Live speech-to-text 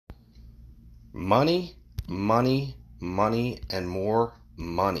Money, money, money, and more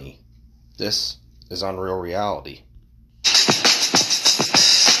money. This is Unreal Reality.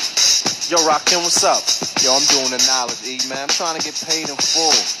 Yo, Rakim, what's up? Yo, I'm doing the knowledge, E, man. I'm trying to get paid in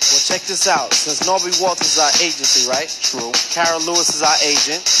full. Well, check this out. Since Norby Walters is our agency, right? True. Carol Lewis is our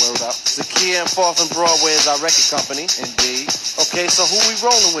agent. Word up. Zakia and Fourth and Broadway is our record company. Indeed. Okay, so who we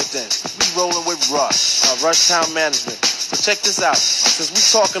rolling with then? We rolling with Rush, Rush Town Management. So check this out. Since we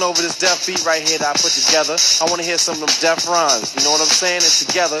talking over this deaf beat right here that I put together, I want to hear some of them deaf rhymes. You know what I'm saying? And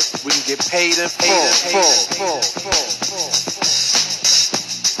together, we can get paid in full.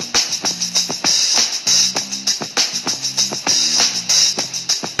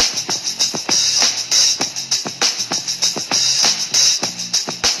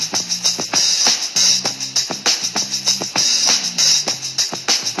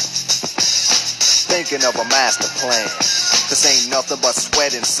 Thinking of a master plan. This ain't nothing but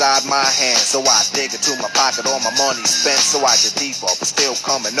sweat inside my hands. So I dig into my pocket, all my money spent. So I get deeper, but still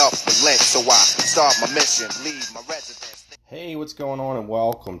coming up with lint. So I start my mission, leave my residence. Hey, what's going on, and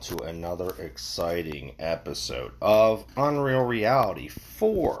welcome to another exciting episode of Unreal Reality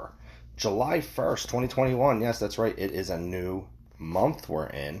for July 1st, 2021. Yes, that's right. It is a new month we're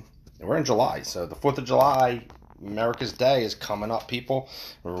in. We're in July, so the 4th of July, America's Day, is coming up, people,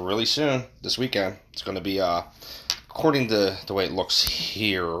 really soon. This weekend, it's going to be, according to the way it looks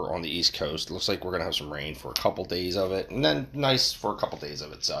here on the East Coast, it looks like we're going to have some rain for a couple days of it, and then nice for a couple days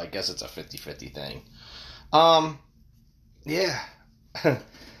of it, so I guess it's a 50-50 thing. Yeah.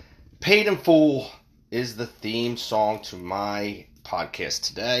 Paid in Full is the theme song to my podcast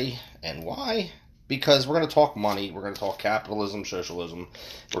today, and why? Because we're going to talk money, we're going to talk capitalism, socialism,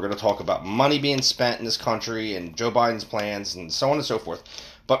 we're going to talk about money being spent in this country and Joe Biden's plans and so on and so forth.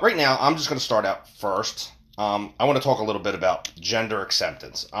 But right now, I'm just going to start out first. I want to talk a little bit about gender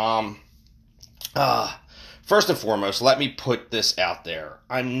acceptance. First and foremost, let me put this out there.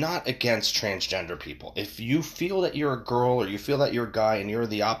 I'm not against transgender people. If you feel that you're a girl or you feel that you're a guy and you're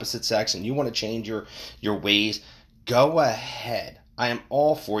the opposite sex and you want to change your ways, go ahead. I am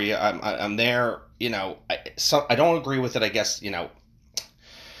all for you. I'm there. You know, I don't agree with it, I guess, you know.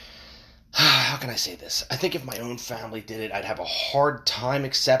 How can I say this? I think if my own family did it, I'd have a hard time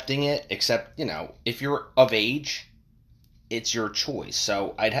accepting it, except, you know, if you're of age, it's your choice.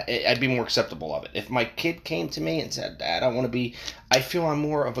 So I'd be more acceptable of it. If my kid came to me and said, Dad, I feel I'm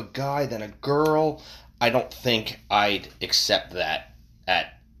more of a guy than a girl, I don't think I'd accept that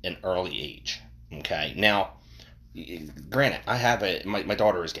at an early age. Okay? Now, granted, my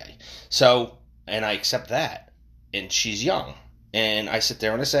daughter is gay. So, and I accept that. And she's young. And I sit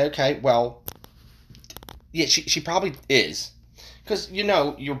there and I say, okay, well, yeah, she probably is. Because, you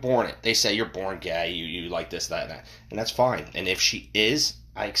know, you're born it. They say you're born gay, you like this, that, and that. And that's fine. And if she is,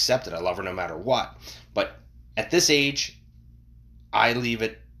 I accept it. I love her no matter what. But at this age, I leave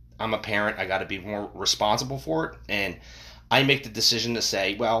it. I'm a parent. I got to be more responsible for it. And I make the decision to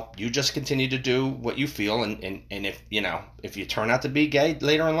say, well, you just continue to do what you feel. And if, you know, if you turn out to be gay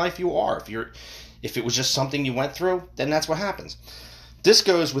later in life, you are. If it was just something you went through, then that's what happens. This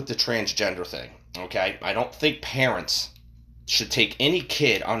goes with the transgender thing, okay? I don't think parents should take any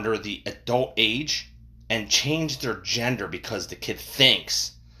kid under the adult age and change their gender because the kid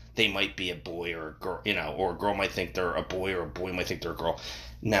thinks they might be a boy or a girl, you know, or a girl might think they're a boy or a boy might think they're a girl.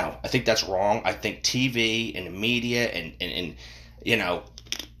 No, I think that's wrong. I think TV and the media and you know,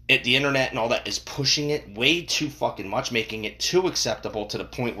 the internet and all that is pushing it way too fucking much, making it too acceptable to the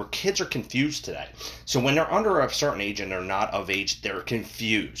point where kids are confused today. So when they're under a certain age and they're not of age, they're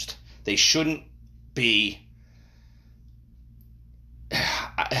confused. They shouldn't be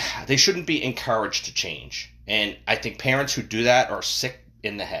encouraged to change. And I think parents who do that are sick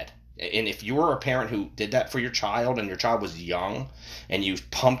in the head. And if you were a parent who did that for your child and your child was young and you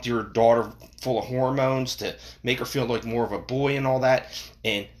pumped your daughter full of hormones to make her feel like more of a boy and all that,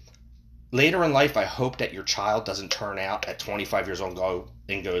 and later in life, I hope that your child doesn't turn out at 25 years old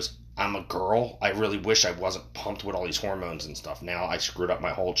and goes, I'm a girl. I really wish I wasn't pumped with all these hormones and stuff. Now I screwed up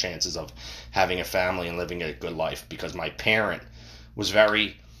my whole chances of having a family and living a good life because my parent was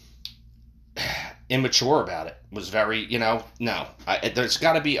very immature about it. Was very, you know, no. There's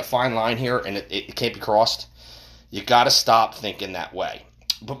got to be a fine line here, and it can't be crossed. You got to stop thinking that way.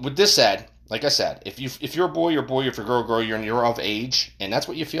 But with this said, like I said, if you're a boy, you're a boy. If you're a girl, girl. You're of age, and that's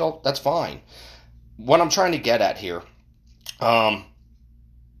what you feel. That's fine. What I'm trying to get at here,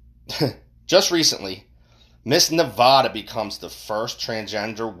 just recently, Miss Nevada becomes the first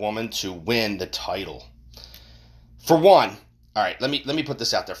transgender woman to win the title. For one, All right, let me put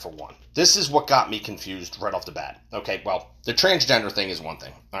this out there for one. This is what got me confused right off the bat. Okay, well, the transgender thing is one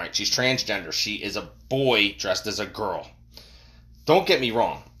thing. All right, she's transgender. She is a boy dressed as a girl. Don't get me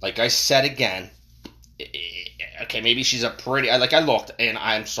wrong. Like I said again, okay, maybe she's a pretty. I looked, and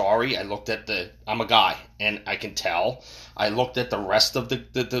I'm sorry. I looked at I'm a guy, and I can tell. I looked at the rest of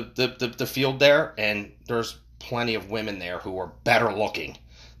the field there, and there's plenty of women there who are better looking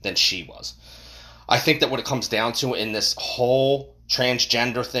than she was. I think that what it comes down to in this whole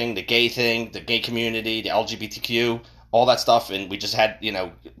transgender thing, the gay community, the LGBTQ, all that stuff, and we just had,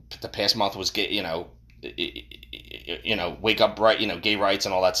 the past month was gay, wake up bright, gay rights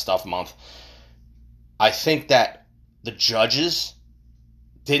and all that stuff month. I think that the judges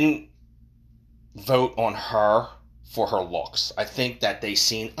didn't vote on her for her looks. I think that they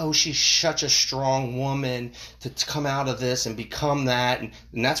seen, oh, she's such a strong woman to come out of this and become that, and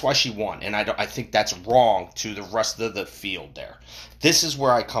that's why she won. And I think that's wrong to the rest of the field there. This is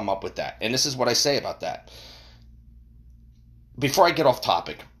where I come up with that, and this is what I say about that. Before I get off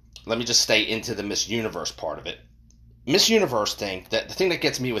topic, let me just stay into the Miss Universe part of it. Miss Universe thing, the thing that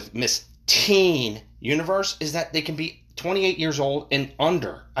gets me with Miss Teen Universe is that they can be 28 years old and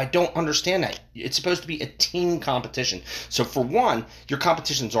under. I don't understand that. It's supposed to be a teen competition. So for one, your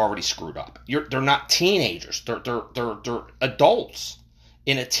competition's already screwed up. They're not teenagers. They're adults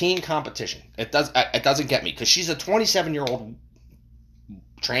in a teen competition. It doesn't get me because she's a 27-year-old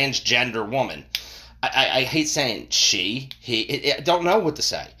transgender woman. I hate saying she, he. I don't know what to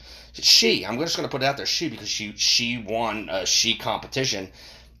say. She. I'm just going to put it out there. She, because she won a she competition.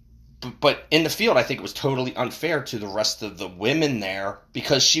 But in the field, I think it was totally unfair to the rest of the women there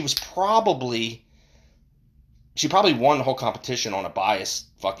because she probably won the whole competition on a biased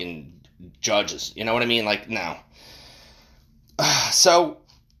fucking judges. You know what I mean? Like, no. So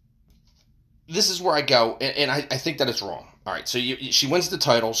this is where I go, and I think that it's wrong. All right, so she wins the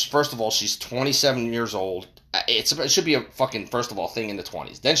titles. First of all, she's 27 years old. It should be a fucking, first of all, thing in the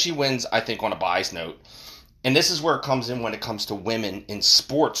 20s. Then she wins, I think, on a biased note. And this is where it comes in when it comes to women in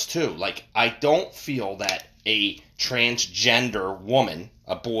sports, too. Like, I don't feel that a transgender woman,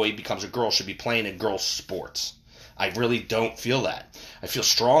 a boy becomes a girl, should be playing in girls' sports. I really don't feel that. I feel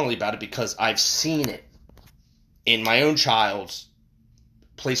strongly about it because I've seen it in my own child's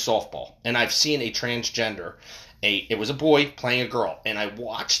play softball. And I've seen a transgender, it was a boy playing a girl. And I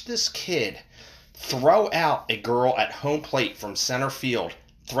watched this kid throw out a girl at home plate from center field,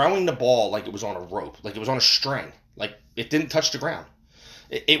 throwing the ball like it was on a rope, like it was on a string, like it didn't touch the ground.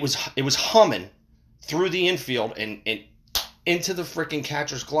 It was humming through the infield and into the freaking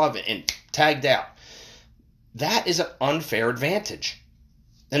catcher's glove and tagged out. That is an unfair advantage.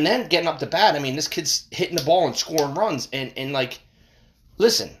 And then getting up to bat, I mean, this kid's hitting the ball and scoring runs. And like,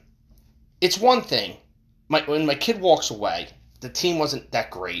 listen, it's one thing. When my kid walks away, the team wasn't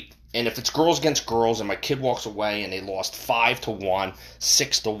that great. And if it's girls against girls and my kid walks away and they lost 5-1,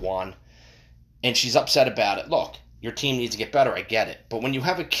 6-1, and she's upset about it, look, your team needs to get better, I get it. But when you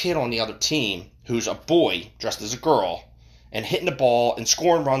have a kid on the other team who's a boy dressed as a girl and hitting the ball and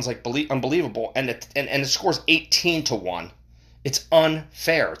scoring runs like unbelievable, and it scores 18-1, it's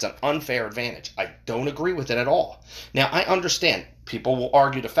unfair. It's an unfair advantage. I don't agree with it at all. Now, I understand. People will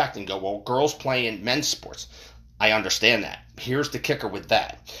argue the fact and go, well, girls play in men's sports. I understand that. Here's the kicker with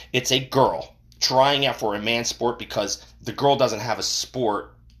that. It's a girl trying out for a man's sport because the girl doesn't have a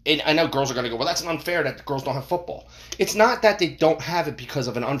sport. And I know girls are going to go, well, that's unfair that the girls don't have football. It's not that they don't have it because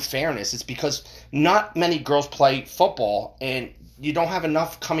of an unfairness. It's because not many girls play football, and you don't have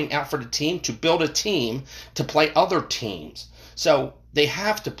enough coming out for the team to build a team to play other teams. So they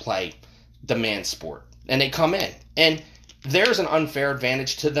have to play the man's sport, and they come in. And there's an unfair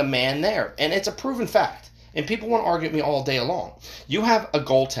advantage to the man there, and it's a proven fact. And people want to argue with me all day long. You have a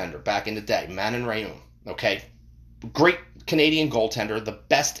goaltender back in the day, Manon Rhéaume, okay? Great Canadian goaltender, the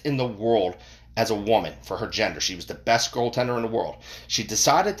best in the world as a woman for her gender. She was the best goaltender in the world. She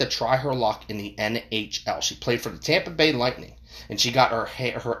decided to try her luck in the NHL. She played for the Tampa Bay Lightning, and she got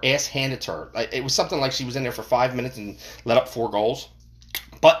her ass handed to her. It was something like she was in there for 5 minutes and let up 4 goals.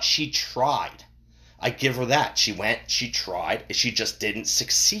 But she tried. I give her that. She went, she tried, and she just didn't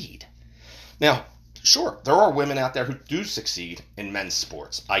succeed. Now, sure, there are women out there who do succeed in men's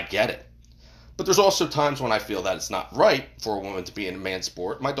sports. I get it. But there's also times when I feel that it's not right for a woman to be in a man's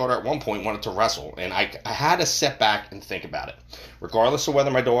sport. My daughter at one point wanted to wrestle, and I had to sit back and think about it. Regardless of whether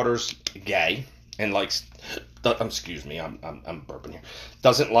my daughter's gay and likes, excuse me, I'm burping here,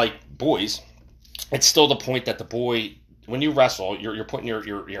 doesn't like boys, it's still the point that the boy, when you wrestle, you're putting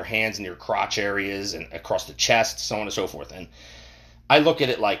your hands in your crotch areas and across the chest, so on and so forth. And I look at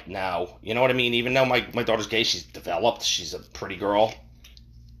it like, no, you know what I mean? Even though my daughter's gay, she's developed, she's a pretty girl.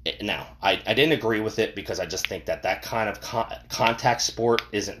 No, I didn't agree with it because I just think that kind of contact sport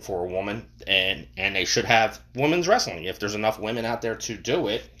isn't for a woman, and they should have women's wrestling if there's enough women out there to do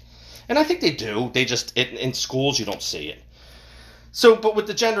it. And I think they do. They just, in schools, you don't see it. So, but with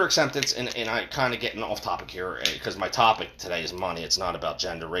the gender acceptance, and I kind of getting off topic here because my topic today is money. It's not about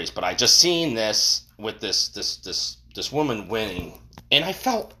gender, race. But I just seen this with this woman winning, and I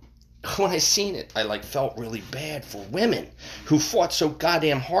felt, when I seen it, I felt really bad for women who fought so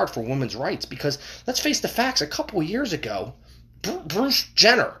goddamn hard for women's rights. Because let's face the facts, a couple of years ago, Bruce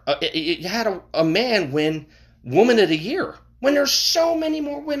Jenner, you had a man win Woman of the Year when there's so many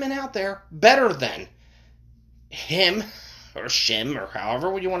more women out there better than him or shim or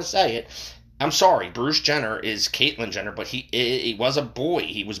however you want to say it. I'm sorry, Bruce Jenner is Caitlyn Jenner, but he was a boy.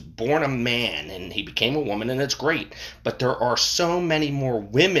 He was born a man, and he became a woman, and it's great. But there are so many more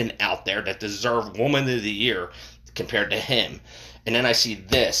women out there that deserve Woman of the Year compared to him. And then I see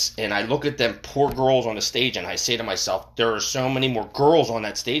this, and I look at them poor girls on the stage, and I say to myself, there are so many more girls on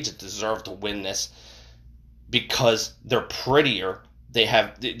that stage that deserve to win this because they're prettier. They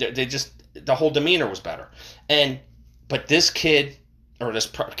just, the whole demeanor was better. But this kid, or this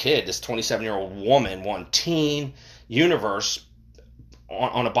 27-year-old woman won Teen Universe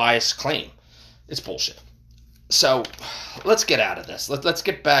on a biased claim. It's bullshit. So let's get out of this. Let's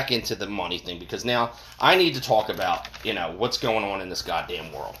get back into the money thing, because now I need to talk about, what's going on in this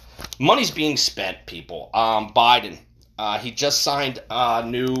goddamn world. Money's being spent, people. Biden, he just signed a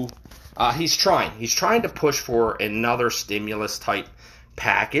new, he's trying to push for another stimulus type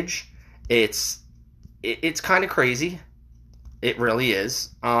package. It's kind of crazy. It really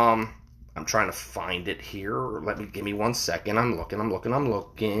is. I'm trying to find it here. Give me 1 second. I'm looking.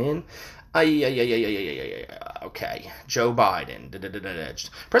 Okay. Joe Biden.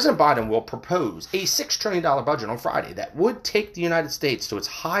 President Biden will propose a $6 trillion budget on Friday that would take the United States to its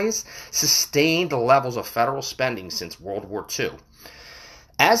highest sustained levels of federal spending since World War II,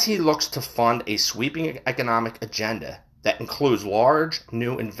 as he looks to fund a sweeping economic agenda that includes large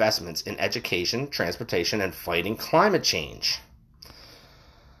new investments in education, transportation, and fighting climate change.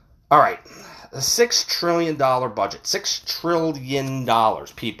 All right, the $6 trillion budget, $6 trillion,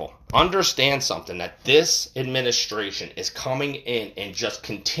 people. Understand something, that this administration is coming in and just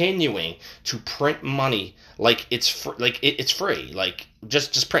continuing to print money like it's free. Like,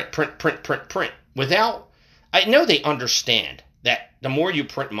 just print. Without, I know they understand that the more you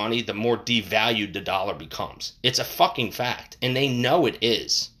print money, the more devalued the dollar becomes. It's a fucking fact, and they know it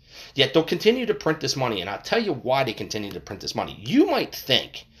is. Yet they'll continue to print this money, and I'll tell you why they continue to print this money. You might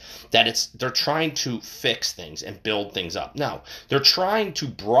think that they're trying to fix things and build things up. No, they're trying to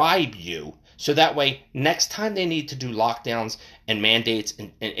bribe you, so that way next time they need to do lockdowns and mandates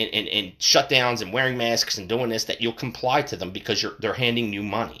and shutdowns and wearing masks and doing this, that you'll comply to them because they're handing you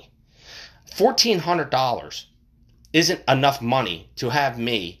money. $1,400 isn't enough money to have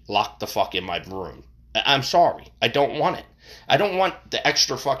me locked the fuck in my room. I'm sorry. I don't want it. I don't want the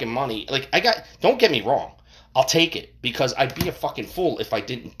extra fucking money. Don't get me wrong. I'll take it, because I'd be a fucking fool if I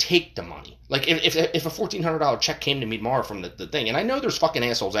didn't take the money. Like, if a $1,400 check came to me tomorrow from the thing, and I know there's fucking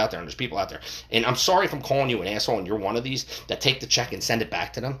assholes out there, and there's people out there, and I'm sorry if I'm calling you an asshole and you're one of these that take the check and send it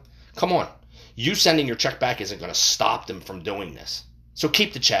back to them. Come on. You sending your check back isn't going to stop them from doing this. So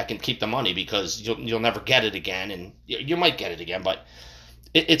keep the check and keep the money, because you'll never get it again, and you might get it again, but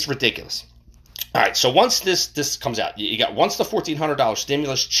it's ridiculous. All right, so once this comes out, once the $1,400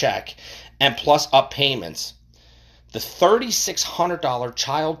 stimulus check and plus up payments, the $3,600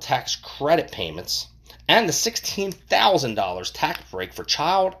 child tax credit payments, and the $16,000 tax break for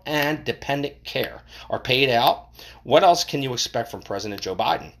child and dependent care are paid out, what else can you expect from President Joe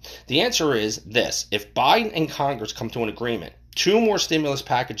Biden? The answer is this. If Biden and Congress come to an agreement, 2 more stimulus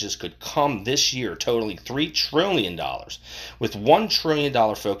packages could come this year, totaling $3 trillion, with $1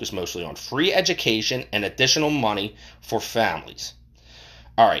 trillion focused mostly on free education and additional money for families.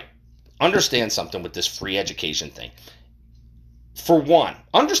 All right, understand something with this free education thing. For one,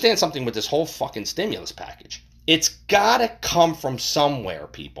 understand something with this whole fucking stimulus package. It's gotta come from somewhere,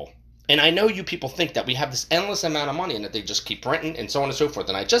 people. And I know you people think that we have this endless amount of money and that they just keep printing and so on and so forth.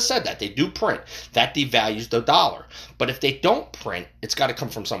 And I just said that. They do print. That devalues the dollar. But if they don't print, it's got to come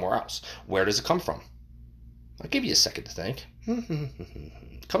from somewhere else. Where does it come from? I'll give you a second to think.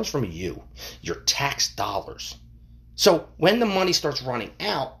 It comes from you. Your tax dollars. So when the money starts running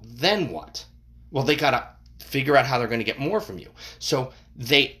out, then what? Well, they got to figure out how they're going to get more from you. So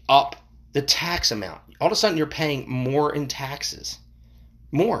they up the tax amount. All of a sudden, you're paying more in taxes.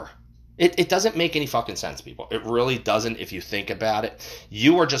 More. It doesn't make any fucking sense, people. It really doesn't if you think about it.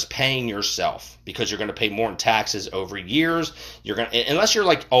 You are just paying yourself because you're going to pay more in taxes over years. You're going to, unless you're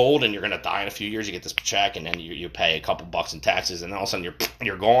like old and you're going to die in a few years, you get this check and then you pay a couple bucks in taxes and all of a sudden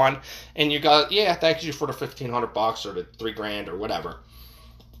you're gone and you go, yeah, thank you for the $1,500 or the $3,000 or whatever.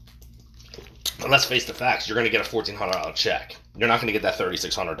 And let's face the facts. You're going to get a $1,400 check. You're not going to get that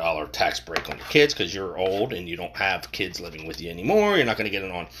 $3,600 tax break on your kids because you're old and you don't have kids living with you anymore. You're not going to get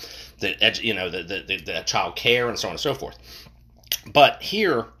it on the child care and so on and so forth. But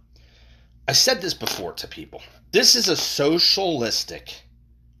here, I said this before to people. This is a socialistic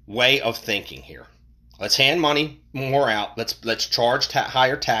way of thinking here. Let's hand money more out. Let's charge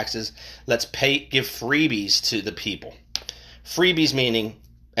higher taxes. Let's give freebies to the people. Freebies meaning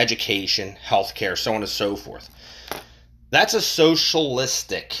education, healthcare, so on and so forth. That's a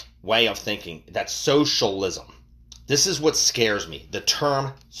socialistic way of thinking. That's socialism. This is what scares me. The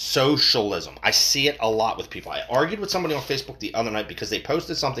term socialism. I see it a lot with people. I argued with somebody on Facebook the other night because they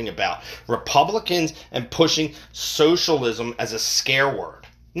posted something about Republicans and pushing socialism as a scare word.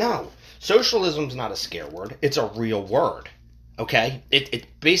 No, socialism's not a scare word. It's a real word. Okay? It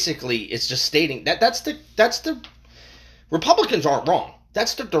basically, it's just stating that's the Republicans aren't wrong.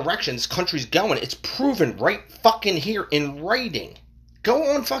 That's the direction this country's going. It's proven right fucking here in writing.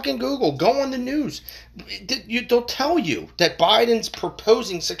 Go on fucking Google. Go on the news. They'll tell you that Biden's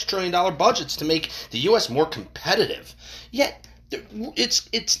proposing $6 trillion budgets to make the U.S. more competitive. Yet,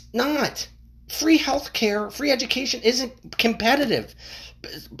 it's not. Free healthcare, free education isn't competitive.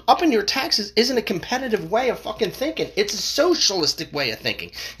 Upping your taxes isn't a competitive way of fucking thinking. It's a socialistic way of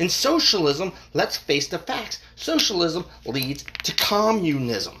thinking. In socialism, let's face the facts. Socialism leads to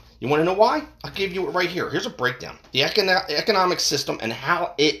communism. You want to know why? I'll give you it right here. Here's a breakdown. The economic system and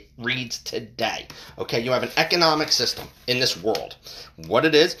how it reads today. Okay, you have an economic system in this world. What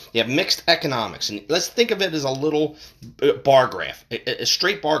it is, you have mixed economics. And let's think of it as a little bar graph, a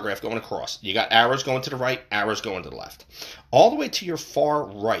straight bar graph going across. You got arrows going to the right, arrows going to the left. All the way to your far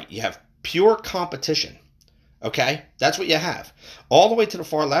right, you have pure competition. Okay, that's what you have. All the way to the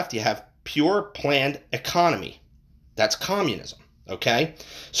far left, you have pure planned economy. That's communism. Okay,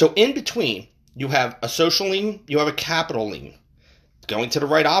 so in between, you have a social lean, you have a capital lean. Going to the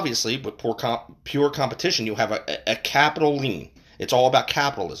right, obviously, with pure competition, you have a capital lean. It's all about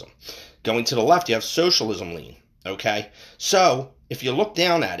capitalism. Going to the left, you have socialism lean. Okay, so if you look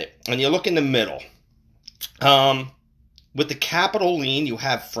down at it and you look in the middle, with the capital lean, you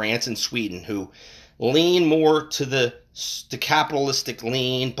have France and Sweden who lean more to the capitalistic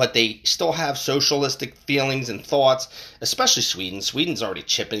lean, but they still have socialistic feelings and thoughts, especially Sweden. Sweden's already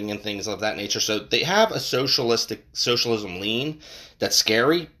chipping and things of that nature, so they have a socialism lean that's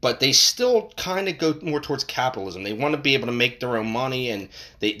scary, but they still kind of go more towards capitalism. They want to be able to make their own money, and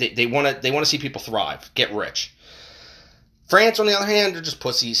they want to see people thrive, get rich. France, on the other hand, they're just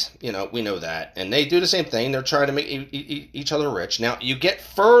pussies. You know, we know that, and they do the same thing. They're trying to make each other rich. Now, you get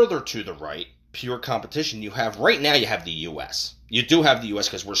further to the right, pure competition, you have the U.S. You do have the U.S.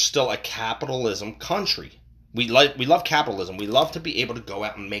 because we're still a capitalism country. We love capitalism. We love to be able to go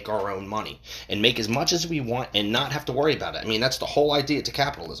out and make our own money and make as much as we want and not have to worry about it. I mean, that's the whole idea to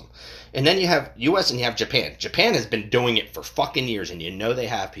capitalism. And then you have U.S. and you have Japan. Japan has been doing it for fucking years, and you know they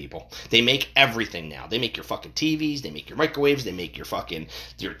have, people. They make everything now. They make your fucking TVs. They make your microwaves. They make your fucking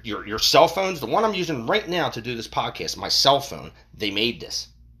your cell phones. The one I'm using right now to do this podcast, my cell phone, they made this.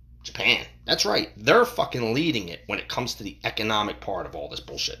 Japan. That's right. They're fucking leading it when it comes to the economic part of all this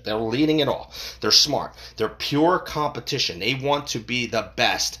bullshit. They're leading it all. They're smart. They're pure competition. They want to be the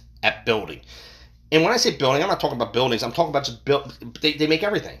best at building. And when I say building, I'm not talking about buildings. I'm talking about just build. They make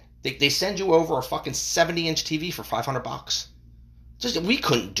everything. They send you over a fucking 70-inch TV for $500. We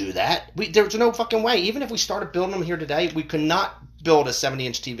couldn't do that. There's no fucking way. Even if we started building them here today, we could not build a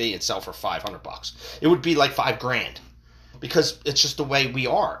 70-inch TV and sell for $500. It would be like $5,000. Because it's just the way we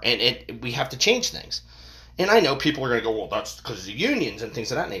are, and we have to change things. And I know people are going to go, well, that's because of the unions and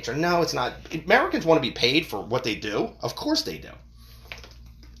things of that nature. No, it's not. Americans want to be paid for what they do. Of course they do.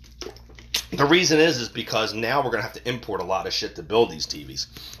 The reason is because now we're going to have to import a lot of shit to build these TVs.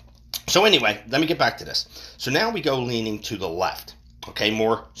 So anyway, let me get back to this. So now we go leaning to the left, okay,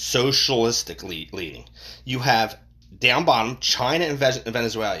 more socialistically leaning. You have down bottom, China and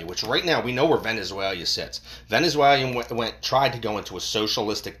Venezuela, which right now we know where Venezuela sits. Venezuela tried to go into a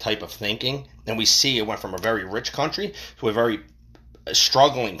socialistic type of thinking, and we see it went from a very rich country to a very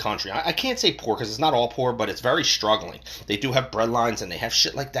struggling country. I can't say poor because it's not all poor, but it's very struggling. They do have bread lines, and they have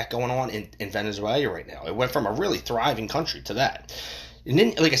shit like that going on in Venezuela right now. It went from a really thriving country to that. And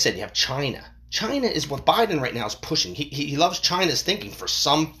then, like I said, you have China. China is what Biden right now is pushing. He loves China's thinking for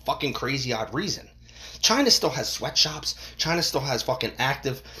some fucking crazy odd reason. China still has sweatshops. China still has fucking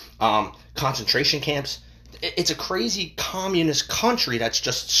active concentration camps. It's a crazy communist country that's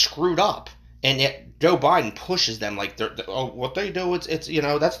just screwed up. And yet Joe Biden pushes them like what they do, it's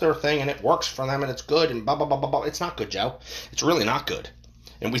that's their thing and it works for them and it's good and blah, blah, blah, blah, blah. It's not good, Joe. It's really not good.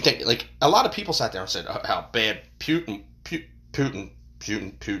 And we think, like, a lot of people sat there and said how bad Putin,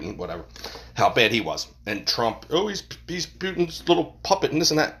 whatever, how bad he was. And Trump, he's Putin's little puppet and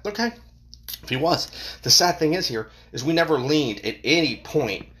this and that. Okay, if he was. The sad thing is here is we never leaned at any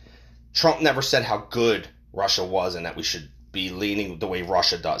point. Trump never said how good Russia was and that we should be leaning the way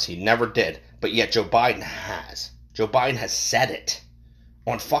Russia does. He never did. But yet Joe Biden has. Joe Biden has said it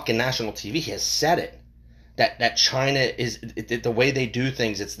on fucking national TV. He has said it. That China is the way they do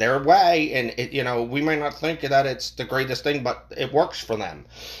things. It's their way, and we might not think that it's the greatest thing, but it works for them.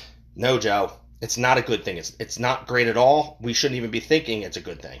 No, Joe, it's not a good thing. It's not great at all. We shouldn't even be thinking it's a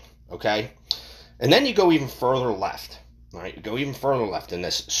good thing. Okay, and then you go even further left. All right, you go even further left in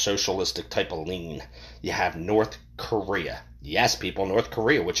this socialistic type of lean. You have North Korea. Yes, people, North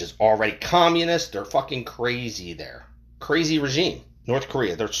Korea, which is already communist. They're fucking crazy there. Crazy regime. North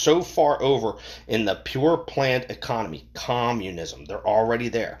Korea, they're so far over in the pure planned economy, communism. They're already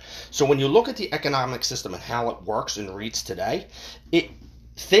there. So when you look at the economic system and how it works and reads today,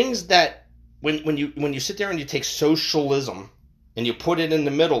 things that when you sit there and you take socialism and you put it in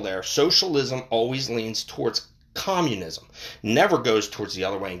the middle there, socialism always leans towards communism. Never goes towards the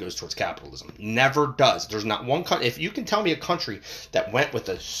other way and goes towards capitalism. Never does. There's not one country. If you can tell me a country that went with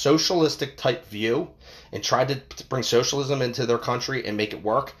a socialistic type view and tried to bring socialism into their country and make it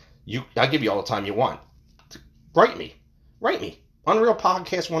work, I'll give you all the time you want. Write me.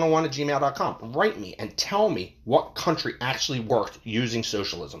 UnrealPodcast101@gmail.com. Write me and tell me what country actually worked using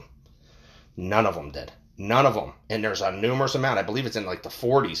socialism. None of them did. None of them. And there's a numerous amount. I believe it's in like the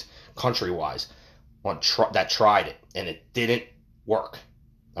 40s country-wise that tried it, and it didn't work.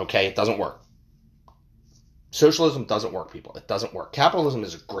 Okay? It doesn't work. Socialism doesn't work, people. It doesn't work. Capitalism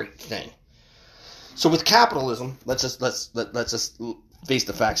is a great thing. So with capitalism, let's just face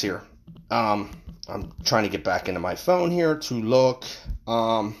the facts here. I'm trying to get back into my phone here to look.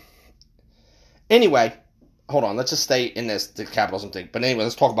 Anyway, hold on. Let's just stay in the capitalism thing. But anyway,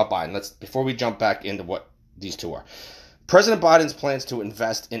 let's talk about Biden. Before we jump back into what these two are. President Biden's plans to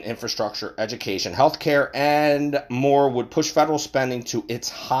invest in infrastructure, education, healthcare, and more would push federal spending to its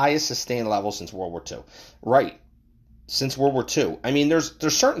highest sustained level since World War II. Right. Since World War II. I mean, there's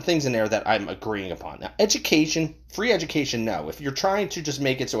certain things in there that I'm agreeing upon. Now, education, free education, no. If you're trying to just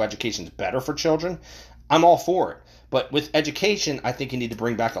make it so education's better for children, I'm all for it. But with education, I think you need to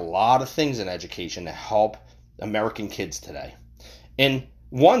bring back a lot of things in education to help American kids today. And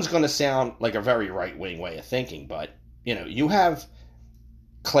one's going to sound like a very right-wing way of thinking, but you have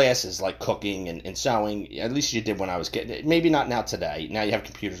classes like cooking and sewing. At least you did when I was getting. Maybe not now today. Now you have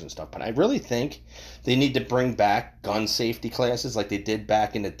computers and stuff. But I really think they need to bring back gun safety classes like they did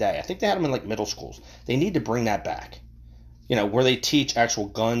back in the day. I think they had them in like middle schools. They need to bring that back. Where they teach actual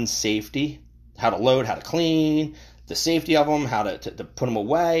gun safety, how to load, how to clean, the safety of them, how to put them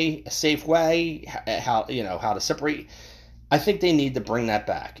away, a safe way, how to separate. I think they need to bring that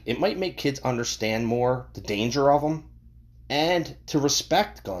back. It might make kids understand more the danger of them and to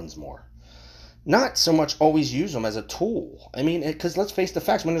respect guns more. Not so much always use them as a tool. I mean, because let's face the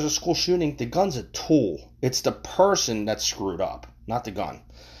facts, when there's a school shooting, the gun's a tool. It's the person that's screwed up, not the gun.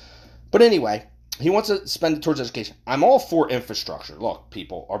 But anyway, he wants to spend it towards education. I'm all for infrastructure. Look,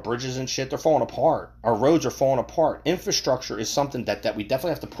 people, our bridges and shit, they're falling apart. Our roads are falling apart. Infrastructure is something that we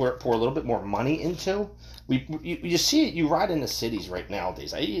definitely have to pour a little bit more money into. You see it, you ride in the cities right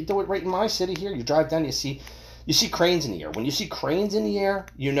nowadays. You do it right in my city here. You drive down, you see cranes in the air. When you see cranes in the air,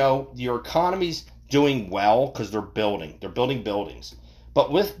 your economy's doing well because they're building. They're building buildings.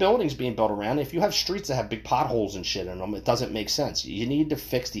 But with buildings being built around, if you have streets that have big potholes and shit in them, it doesn't make sense. You need to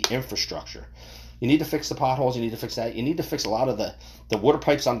fix the infrastructure. You need to fix the potholes. You need to fix that. You need to fix a lot of the water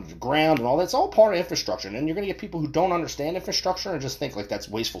pipes under the ground and all that. It's all part of infrastructure. And then you're going to get people who don't understand infrastructure and just think like that's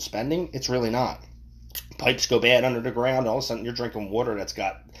wasteful spending. It's really not. Pipes go bad under the ground, and all of a sudden you're drinking water that's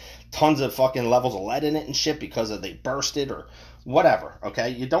got tons of fucking levels of lead in it and shit because they bursted or whatever, okay?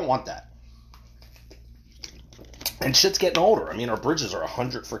 You don't want that. And shit's getting older. I mean, our bridges are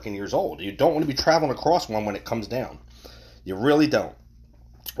 100 freaking years old. You don't want to be traveling across one when it comes down. You really don't.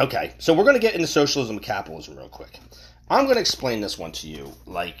 Okay, so we're going to get into socialism and capitalism real quick. I'm going to explain this one to you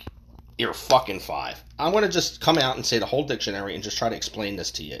like you're fucking 5. I'm going to just come out and say the whole dictionary and just try to explain this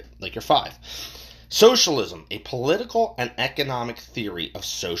to you like you're 5. Socialism, a political and economic theory of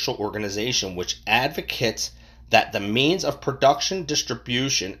social organization which advocates that the means of production,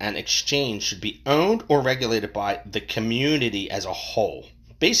 distribution, and exchange should be owned or regulated by the community as a whole.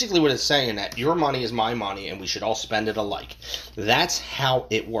 Basically what it's saying that your money is my money and we should all spend it alike. That's how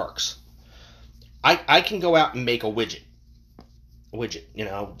it works. I can go out and make a widget.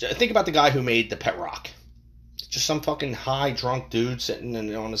 Think about the guy who made the pet rock. Just some fucking high drunk dude sitting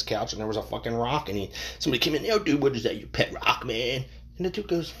on his couch and there was a fucking rock and somebody came in, yo dude, what is that, your pet rock, man? And the dude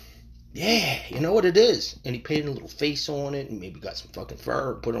goes, yeah, you know what it is. And he painted a little face on it and maybe got some fucking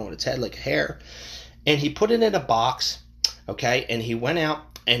fur, put it on its head like hair. And he put it in a box, okay, and he went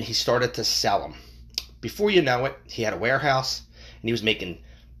out and he started to sell them. Before you know it, he had a warehouse and he was making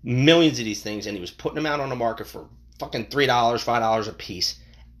millions of these things and he was putting them out on the market for fucking $3, $5 a piece,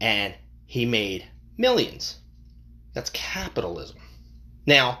 and he made millions. That's capitalism.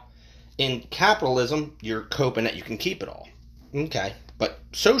 Now, in capitalism, you're hoping that you can keep it all. Okay. But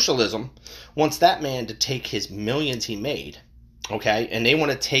socialism wants that man to take his millions he made, okay, and they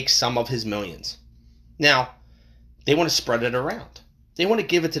want to take some of his millions. Now, they want to spread it around. They want to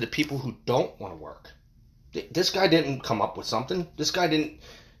give it to the people who don't want to work. This guy didn't come up with something.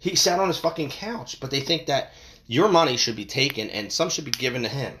 He sat on his fucking couch, but they think that your money should be taken and some should be given to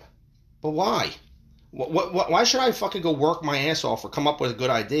him. But why? Why should I fucking go work my ass off or come up with a good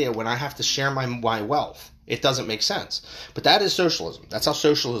idea when I have to share my wealth? It doesn't make sense. But that is socialism. That's how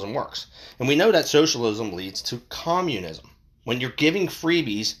socialism works. And we know that socialism leads to communism. When you're giving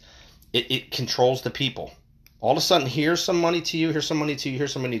freebies, it controls the people. All of a sudden, here's some money to you, here's some money to you,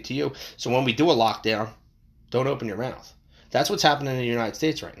 here's some money to you. So when we do a lockdown, don't open your mouth. That's what's happening in the United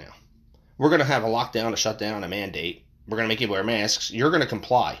States right now. We're going to have a lockdown, a shutdown, a mandate. We're going to make you wear masks. You're going to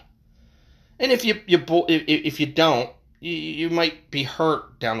comply. And if you don't, you might be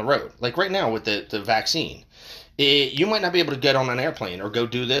hurt down the road. Like right now with the vaccine. You might not be able to get on an airplane or go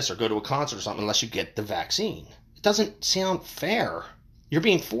do this or go to a concert or something unless you get the vaccine. It doesn't sound fair. You're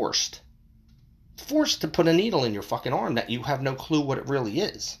being forced. Forced to put a needle in your fucking arm that you have no clue what it really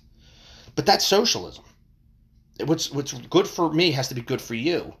is. But that's socialism. What's good for me has to be good for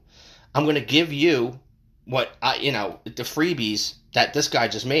you. I'm going to give you the freebies that this guy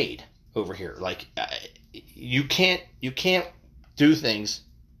just made over here. Like, you can't do things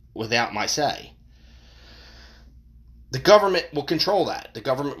without my say. The government will control that. The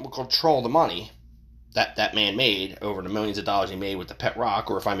government will control the money that man made over the millions of dollars he made with the pet rock,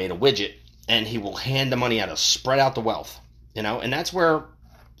 or if I made a widget, and he will hand the money out to spread out the wealth, and that's where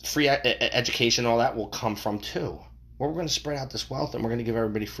free education and all that will come from too. Where we're going to spread out this wealth and we're going to give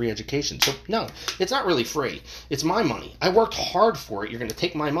everybody free education. So no, it's not really free. It's my money. I worked hard for it. You're going to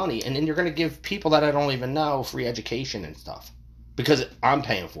take my money and then you're going to give people that I don't even know free education and stuff because I'm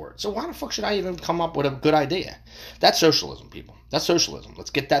paying for it. So why the fuck should I even come up with a good idea? That's socialism, people. That's socialism.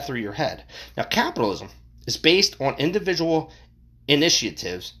 Let's get that through your head. Now, capitalism is based on individual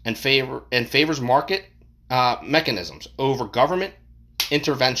initiatives and favors market mechanisms over government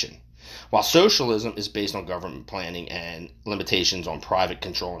intervention, while socialism is based on government planning and limitations on private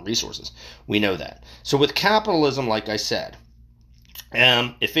control and resources. We know that. So with capitalism, like I said,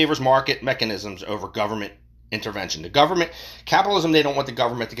 it favors market mechanisms over government intervention. Capitalism, they don't want the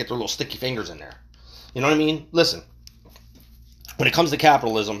government to get their little sticky fingers in there. You know what I mean? Listen, when it comes to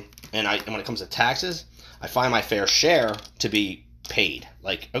capitalism and when it comes to taxes, I find my fair share to be paid.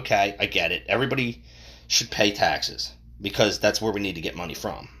 Like, okay, I get it. Everybody should pay taxes because that's where we need to get money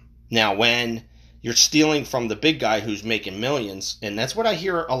from. Now, when you're stealing from the big guy who's making millions, and that's what I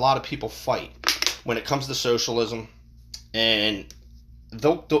hear a lot of people fight when it comes to socialism, and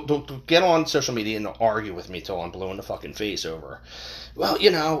they'll get on social media and they'll argue with me till I'm blue in the fucking face over, well, you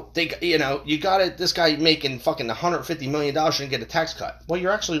got it. This guy making fucking $150 million shouldn't get a tax cut. Well,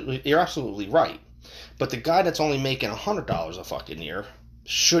 you're absolutely right. But the guy that's only making $100 a fucking year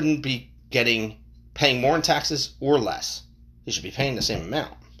shouldn't be paying more in taxes or less. He should be paying the same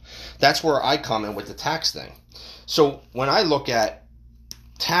amount. That's where I come in with the tax thing. So when I look at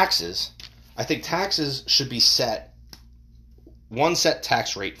taxes, I think taxes should be one set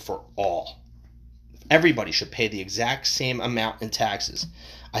tax rate for all. Everybody should pay the exact same amount in taxes.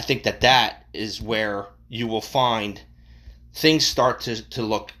 I think that is where you will find things start to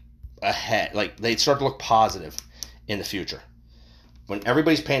look ahead. Like they start to look positive in the future. When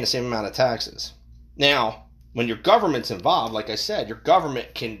everybody's paying the same amount of taxes. Now, when your government's involved, like I said, your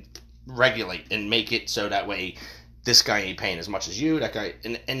government can regulate and make it so that way this guy ain't paying as much as you, that guy,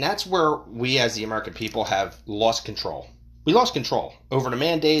 and that's where we as the American people have lost control. We lost control over the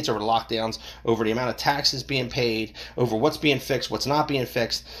mandates, over the lockdowns, over the amount of taxes being paid, over what's being fixed, what's not being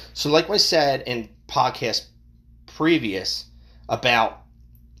fixed. So like I said in podcast previous about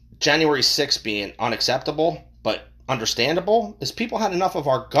January 6th being unacceptable, but understandable, is people had enough of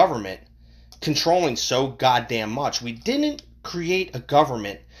our government controlling so goddamn much. We didn't create a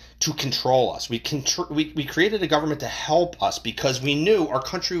government to control us. We created a government to help us because we knew our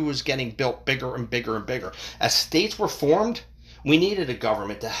country was getting built bigger and bigger and bigger. As states were formed, we needed a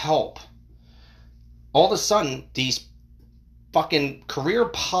government to help. All of a sudden, these fucking career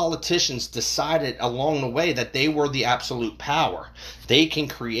politicians decided along the way that they were the absolute power. They can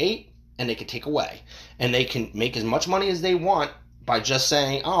create and they can take away. And they can make as much money as they want by just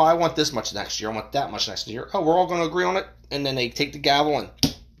saying, oh, I want this much next year, I want that much next year. Oh, we're all going to agree on it. And then they take the gavel and,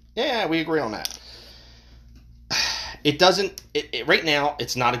 yeah, we agree on that. It doesn't, right now,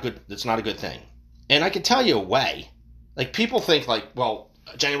 it's not a good thing. And I can tell you a way. Like, people think like, well,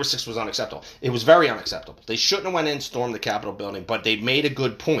 January 6th was unacceptable. It was very unacceptable. They shouldn't have went in and stormed the Capitol building, but they made a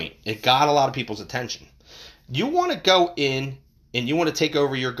good point. It got a lot of people's attention. You want to go in and you want to take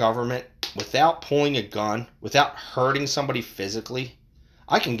over your government without pulling a gun, without hurting somebody physically,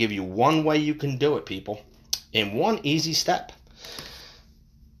 I can give you one way you can do it, people, in one easy step.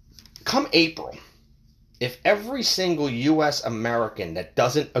 Come April, if every single U.S. American that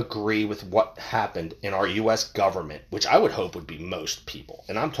doesn't agree with what happened in our U.S. government, which I would hope would be most people,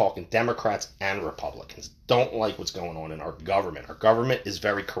 and I'm talking Democrats and Republicans, don't like what's going on in our government is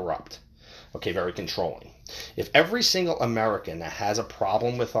very corrupt, okay, very controlling. If every single American that has a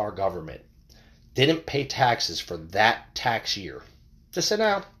problem with our government didn't pay taxes for that tax year, just say,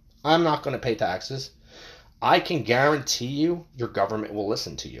 no, I'm not going to pay taxes, I can guarantee you your government will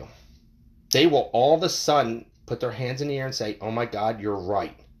listen to you. They will all of a sudden put their hands in the air and say, oh my God, you're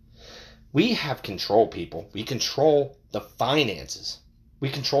right. We have control, people. We control the finances. We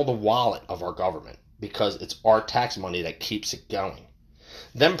control the wallet of our government because it's our tax money that keeps it going.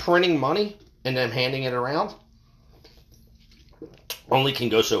 Them printing money and then handing it around only can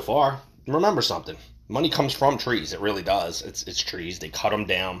go so far. Remember something. Money comes from trees. It really does. It's trees. They cut them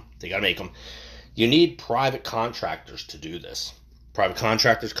down. They got to make them. You need private contractors to do this. Private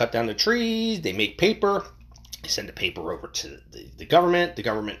contractors cut down the trees. They make paper. They send the paper over to the government. The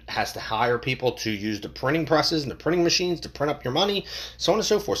government has to hire people to use the printing presses and the printing machines to print up your money, so on and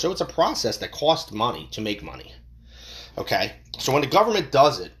so forth. So it's a process that costs money to make money. Okay? So when the government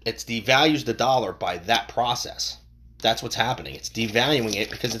does it, it devalues the dollar by that process. That's what's happening. It's devaluing it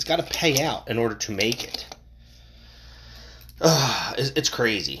because it's got to pay out in order to make it. It's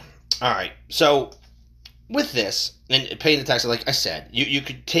crazy. All right. So with this and paying the taxes, like I said, you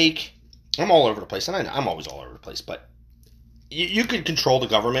could take, I'm all over the place, and I'm always all over the place, but you could control the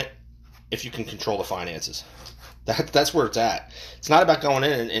government if you can control the finances. That's where it's at. It's not about going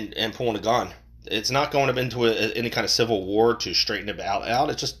in and pulling a gun. It's not going into any kind of civil war to straighten it out.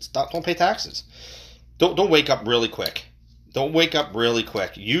 It's just don't pay taxes. Don't wake up really quick. Don't wake up really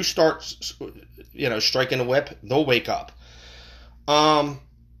quick. You start, striking the whip, they'll wake up.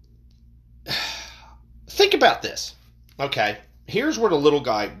 Think about this. Okay, here's where the little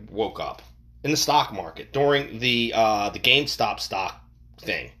guy woke up in the stock market during the GameStop stock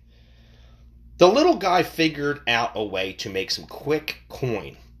thing. The little guy figured out a way to make some quick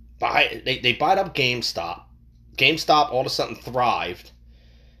coin. They bought up GameStop. GameStop all of a sudden thrived,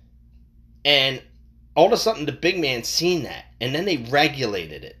 and all of a sudden the big man seen that, and then they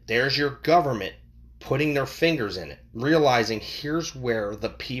regulated it. There's your government putting their fingers in it, realizing here's where the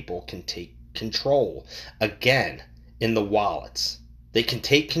people can take control again in the wallets. They can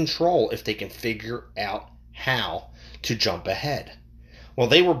take control if they can figure out how to jump ahead. Well,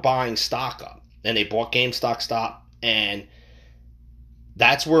 they were buying stock up, and they bought GameStop stock, and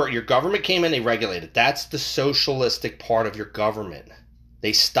that's where your government came in. They regulated. That's the socialistic part of your government.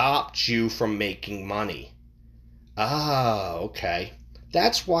 They stopped you from making money. Ah, okay.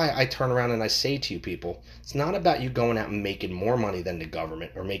 That's why I turn around and I say to you people, it's not about you going out and making more money than the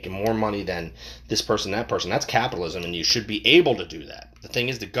government or making more money than this person, that person. That's capitalism, and you should be able to do that. The thing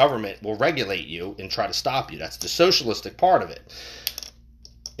is, the government will regulate you and try to stop you. That's the socialistic part of it.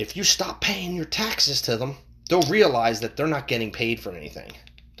 If you stop paying your taxes to them, they'll realize that they're not getting paid for anything.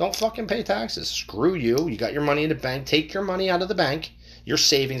 Don't fucking pay taxes. Screw you. You got your money in the bank. Take your money out of the bank, your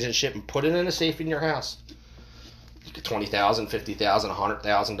savings and shit, and put it in a safe in your house. You get $20,000, $50,000,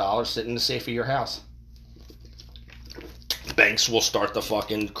 $100,000 sitting in the safe of your house. Banks will start to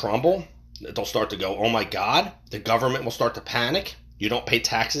fucking crumble. They'll start to go, oh my God. The government will start to panic. You don't pay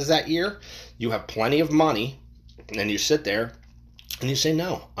taxes that year. You have plenty of money. And you sit there and you say,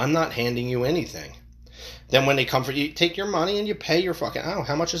 no, I'm not handing you anything. Then when they come for you, take your money and you pay your fucking, oh,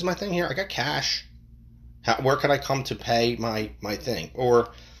 how much is my thing here? I got cash. Where can I come to pay my thing? Or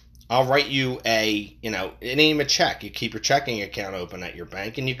I'll write you it ain't even a check. You keep your checking account open at your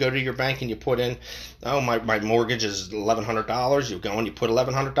bank, and you go to your bank and you put in, oh, my mortgage is $1,100. You go and you put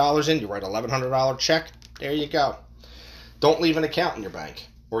 $1,100 in, you write $1,100 check. There you go. Don't leave an account in your bank,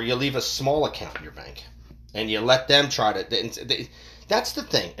 or you leave a small account in your bank, and you let them try to. That's the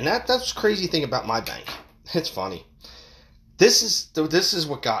thing, and that's the crazy thing about my bank. It's funny. This is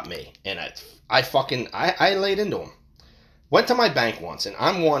what got me, and I laid into them. Went to my bank once, and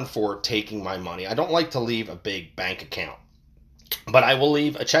I'm one for taking my money. I don't like to leave a big bank account, but I will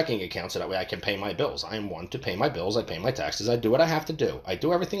leave a checking account so that way I can pay my bills. I am one to pay my bills. I pay my taxes. I do what I have to do. I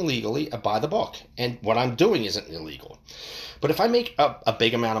do everything legally. I buy the book, and what I'm doing isn't illegal. But if I make a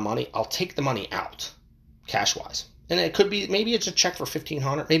big amount of money, I'll take the money out, cash-wise. And it could be, maybe it's a check for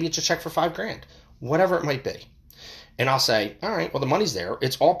 $1,500, maybe it's a check for $5,000, whatever it might be. And I'll say, all right, well, the money's there.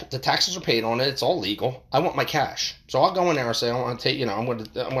 It's all, the taxes are paid on it. It's all legal. I want my cash. So I'll go in there and say, I want to take, I'm going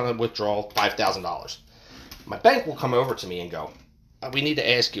to withdraw $5,000. My bank will come over to me and go, we need to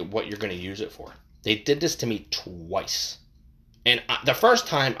ask you what you're going to use it for. They did this to me twice. And the first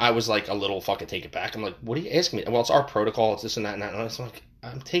time I was like a little fucking take it back. I'm like, what are you asking me? Well, it's our protocol. It's this and that and that. And I was like,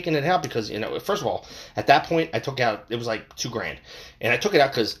 I'm taking it out because, first of all, at that point I took out, it was like $2,000. And I took it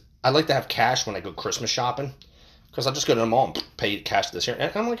out because I like to have cash when I go Christmas shopping. Because I'll just go to the mall and pay cash this year.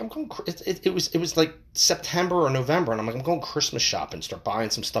 And I'm like, it was like September or November. And I'm like, I'm going Christmas shopping, start buying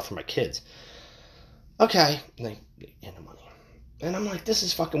some stuff for my kids. Okay. And they hand the money. And I'm like, this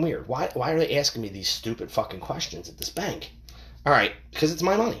is fucking weird. Why are they asking me these stupid fucking questions at this bank? All right. Because it's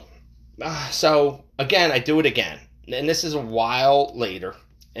my money. So, again, I do it again. And this is a while later.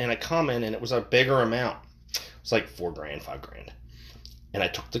 And I come in and it was a bigger amount. It was like $4,000, $5,000. And I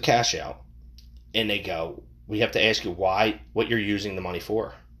took the cash out. And they go, we have to ask you what you're using the money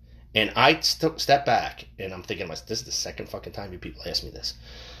for. And I step back, and I'm thinking, this is the second fucking time you people ask me this.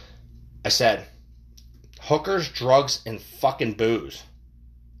 I said, hookers, drugs, and fucking booze.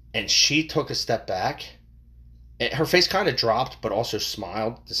 And she took a step back. And her face kind of dropped, but also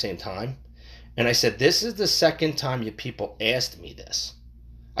smiled at the same time. And I said, this is the second time you people asked me this.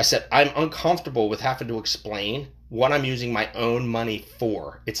 I said, I'm uncomfortable with having to explain what I'm using my own money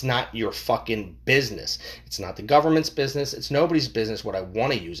for. It's not your fucking business. It's not the government's business. It's nobody's business what I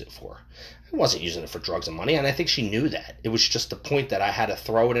want to use it for. I wasn't using it for drugs and money, and I think she knew that. It was just the point that I had to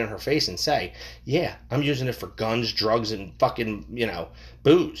throw it in her face and say, yeah, I'm using it for guns, drugs, and fucking,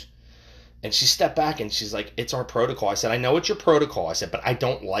 booze. And she stepped back and she's like, it's our protocol. I said, I know it's your protocol. I said, but I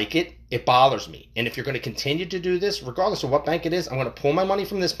don't like it. It bothers me. And if you're going to continue to do this, regardless of what bank it is, I'm going to pull my money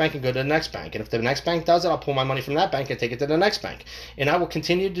from this bank and go to the next bank. And if the next bank does it, I'll pull my money from that bank and take it to the next bank. And I will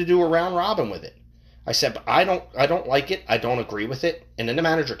continue to do a round robin with it. I said, but I don't like it. I don't agree with it. And then the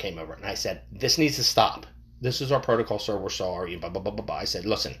manager came over and I said, this needs to stop. This is our protocol, sir. We're sorry. Blah, blah, blah, blah, blah. I said,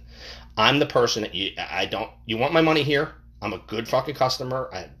 listen, I'm the person that you want my money here. I'm a good fucking customer.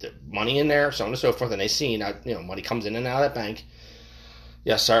 I have the money in there, so on and so forth. And they see, money comes in and out of that bank.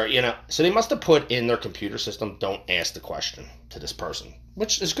 Yes, sir. So they must have put in their computer system, don't ask the question to this person,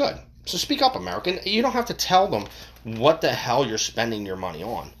 which is good. So speak up, American. You don't have to tell them what the hell you're spending your money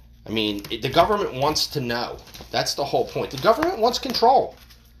on. I mean, the government wants to know. That's the whole point. The government wants control.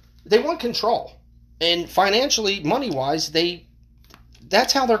 They want control. And financially, money-wise,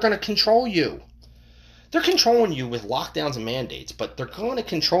 that's how they're going to control you. They're controlling you with lockdowns and mandates, but they're going to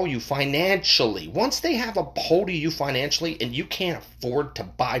control you financially. Once they have a hold of you financially and you can't afford to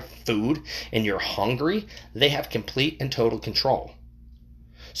buy food and you're hungry, they have complete and total control.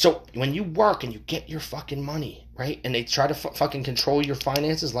 So when you work and you get your fucking money, right, and they try to fucking control your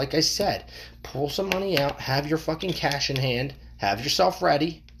finances, like I said, pull some money out, have your fucking cash in hand, have yourself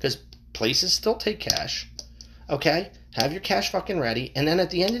ready, because places still take cash, okay? Have your cash fucking ready, and then at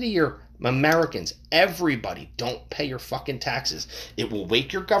the end of the year, Americans, everybody, don't pay your fucking taxes. It will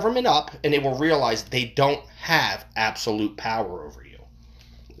wake your government up, and they will realize they don't have absolute power over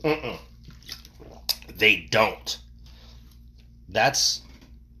you. They don't. That's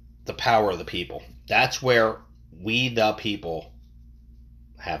the power of the people. That's where we, the people,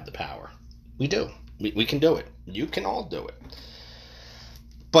 have the power. We do. We can do it. You can all do it.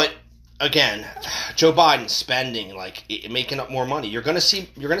 But again, Joe Biden spending, making up more money. You're gonna see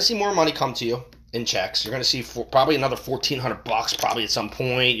more money come to you in checks. You're gonna see probably another $1,400 probably at some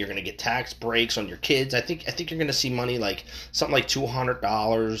point. You're gonna get tax breaks on your kids. I think you're gonna see money like something like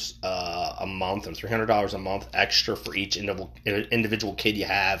 $200 a month or $300 a month extra for each individual kid you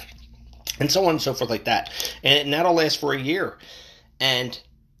have, and so on and so forth like that. And that'll last for a year. And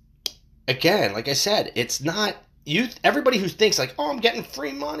again, like I said, it's not you. Everybody who thinks like, oh, I'm getting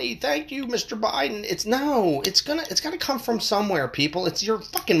free money, thank you, Mr. Biden. It's gonna come from somewhere, people. It's your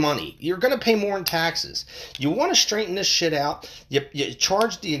fucking money. You're gonna pay more in taxes. You want to straighten this shit out. You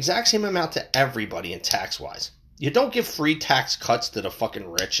charge the exact same amount to everybody in tax wise. You don't give free tax cuts to the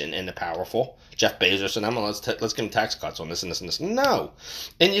fucking rich and the powerful. Jeff Bezos and them, let's give them tax cuts on this and this and this. No.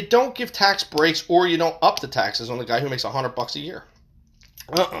 And you don't give tax breaks, or you don't up the taxes on the guy who makes $100 a year.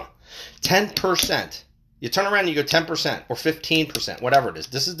 10%. You turn around and you go 10% or 15%, whatever it is.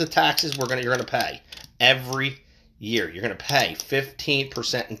 This is the taxes you're gonna pay every year. You're gonna pay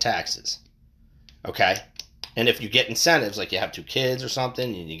 15% in taxes. Okay? And if you get incentives, like you have 2 kids or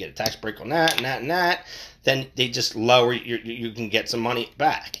something, and you get a tax break on that and that and that, then they just lower you can get some money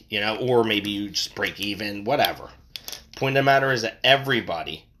back, or maybe you just break even, whatever. Point of the matter is that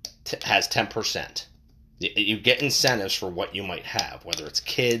everybody has 10%. You get incentives for what you might have, whether it's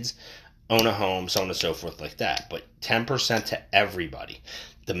kids, own a home, so on and so forth like that. But 10% to everybody.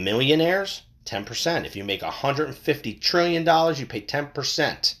 The millionaires, 10%. If you make $150 trillion, you pay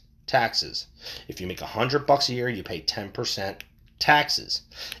 10% taxes. If you make $100 a year, you pay 10% taxes.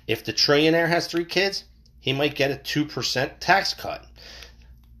 If the trillionaire has 3 kids, he might get a 2% tax cut.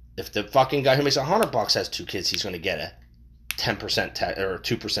 If the fucking guy who makes $100 has 2 kids, he's going to get a 10% or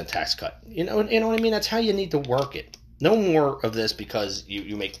 2% tax cut. You know what I mean? That's how you need to work it. No more of this because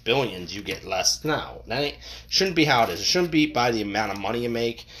you make billions, you get less. No, that shouldn't be how it is. It shouldn't be by the amount of money you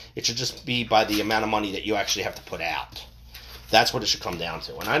make. It should just be by the amount of money that you actually have to put out. That's what it should come down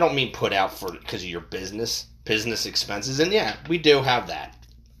to. And I don't mean put out because of your business expenses. And yeah, we do have that.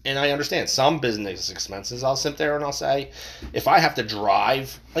 And I understand some business expenses. I'll sit there and I'll say, if I have to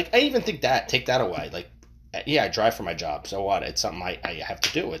drive, like I even think take that away. Like, yeah, I drive for my job. So what? It's something I have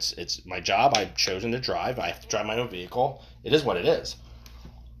to do. It's my job. I've chosen to drive. I have to drive my own vehicle. It is what it is.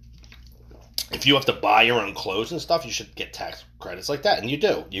 If you have to buy your own clothes and stuff, you should get tax credits like that. And you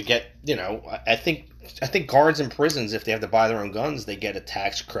do. You get, I think guards in prisons, if they have to buy their own guns, they get a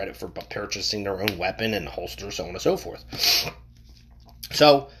tax credit for purchasing their own weapon and holster, so on and so forth.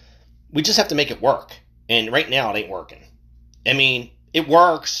 So we just have to make it work. And right now it ain't working. I mean, it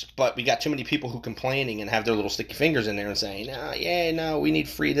works, but we got too many people who complaining and have their little sticky fingers in there and saying, we need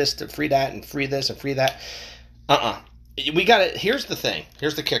free this to free that and free this and free that. We got it. Here's the thing.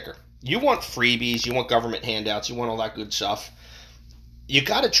 Here's the kicker. You want freebies, you want government handouts, you want all that good stuff. You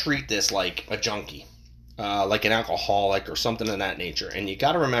got to treat this like a junkie, like an alcoholic or something of that nature. And you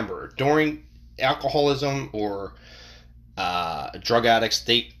got to remember, during alcoholism or drug addicts,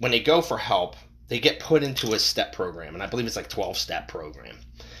 when they go for help, they get put into a step program. And I believe it's like 12-step program.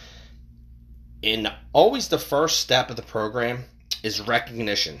 And always the first step of the program is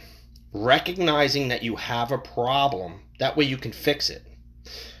recognition. Recognizing that you have a problem. That way you can fix it.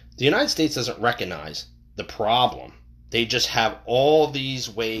 The United States doesn't recognize the problem. They just have all these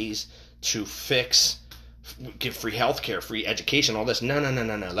ways to fix, give free healthcare, free education, all this. No.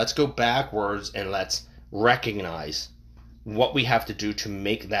 Let's go backwards and let's recognize what we have to do to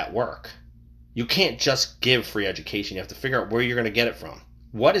make that work. You can't just give free education. You have to figure out where you're going to get it from.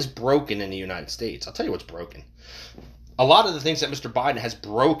 What is broken in the United States? I'll tell you what's broken. A lot of the things that Mr. Biden has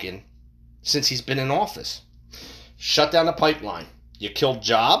broken since he's been in office. Shut down the pipeline. You killed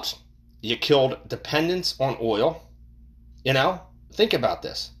jobs. You killed dependence on oil. Think about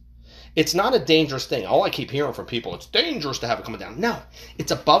this. It's not a dangerous thing. All I keep hearing from people, it's dangerous to have it coming down. No,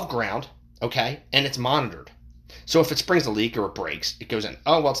 it's above ground, okay, and it's monitored. So if it springs a leak or it breaks, it goes in.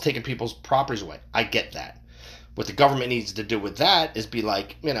 Oh, well, it's taking people's properties away. I get that. What the government needs to do with that is be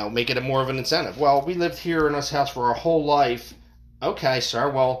like, make it more of an incentive. Well, we lived here in this house for our whole life. Okay, sir,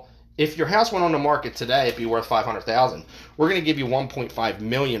 well, if your house went on the market today, it'd be worth $500,000. We're going to give you $1.5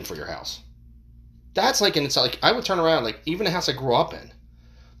 million for your house. That's like, and it's like I would turn around, like even the house I grew up in,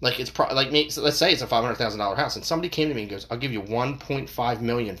 like it's so let's say it's a $500,000 house, and somebody came to me and goes, "I'll give you $1.5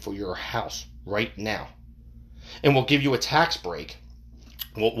 million for your house right now, and we'll give you a tax break.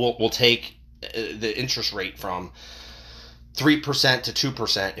 We'll take the interest rate from 3% to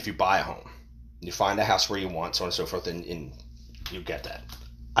 2% if you buy a home, you find a house where you want, so on and so forth, and you get that."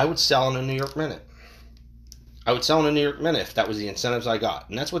 I would sell in a New York Minute. I would sell in a New York Minute if that was the incentives I got.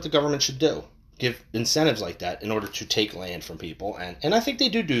 And that's what the government should do. Give incentives like that in order to take land from people. And I think they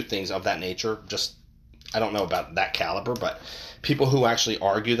do things of that nature. Just, I don't know about that caliber, but people who actually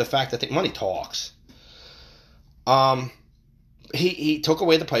argue the fact, I think money talks. He took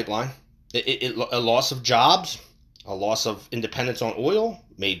away the pipeline. A loss of jobs, a loss of independence on oil,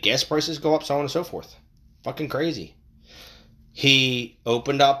 made gas prices go up, so on and so forth. Fucking crazy. He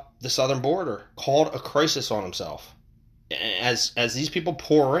opened up the southern border, called a crisis on himself. As these people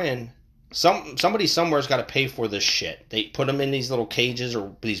pour in, Somebody somewhere's got to pay for this shit. They put them in these little cages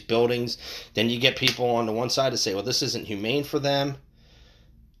or these buildings. Then you get people on the one side to say, well, this isn't humane for them.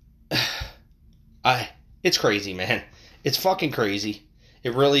 It's crazy, man. It's fucking crazy.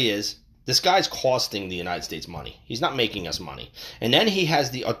 It really is. This guy's costing the United States money. He's not making us money. And then he has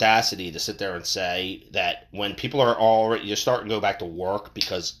the audacity to sit there and say that when people are already, you're starting to go back to work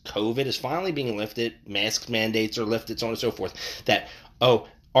because COVID is finally being lifted, mask mandates are lifted, so on and so forth, that, oh,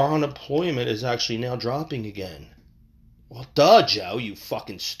 our unemployment is actually now dropping again. Well, duh, Joe, you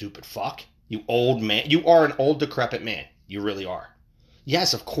fucking stupid fuck. You old man. You are an old, decrepit man. You really are.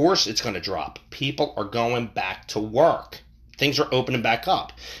 Yes, of course it's going to drop. People are going back to work. Things are opening back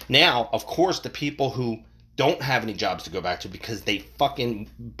up. Now, of course, the people who don't have any jobs to go back to because they fucking,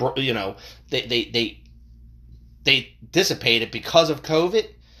 they dissipated because of COVID.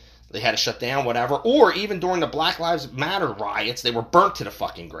 They had to shut down, whatever. Or even during the Black Lives Matter riots, they were burnt to the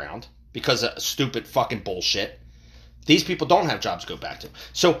fucking ground because of stupid fucking bullshit. These people don't have jobs to go back to.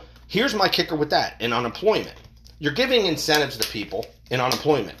 So here's my kicker with that in unemployment. You're giving incentives to people in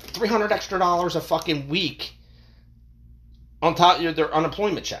unemployment. $300 extra a fucking week on top of their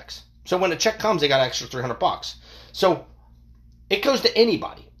unemployment checks. So when a check comes, they got extra $300. So it goes to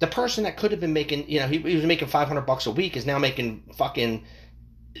anybody. The person that could have been making, he was making $500 a week is now making fucking,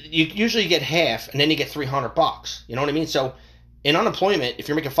 you usually get half and then you get $300. You know what I mean? So in unemployment, if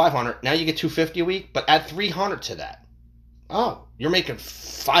you're making $500, now you get $250 a week, but add $300 to that. Oh, you're making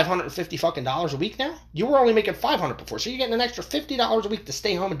 $550 fucking dollars a week now? You were only making $500 before, so you're getting an extra $50 a week to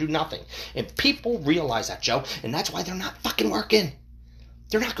stay home and do nothing. And people realize that, Joe, and that's why they're not fucking working.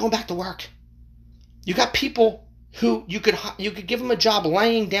 They're not going back to work. You got people who you could give them a job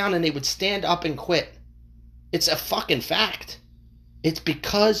laying down and they would stand up and quit. It's a fucking fact. It's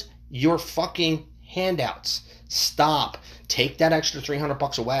because you're fucking handouts. Stop. Take that extra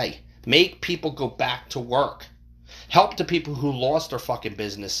 $300 away. Make people go back to work. Help the people who lost their fucking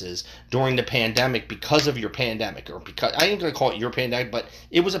businesses during the pandemic because of your pandemic, or because I ain't gonna call it your pandemic, but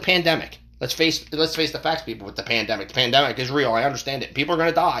it was a pandemic. Let's face the facts, people. With the pandemic is real. I understand it. People are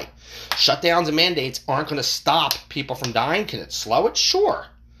gonna die. Shutdowns and mandates aren't gonna stop people from dying. Can it slow it? Sure,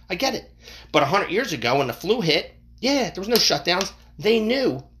 I get it. But 100 years ago, when the flu hit, yeah, there was no shutdowns. They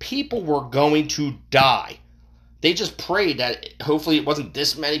knew people were going to die. They just prayed that hopefully it wasn't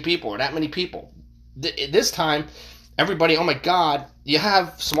this many people or that many people. This time, everybody, oh my God, you have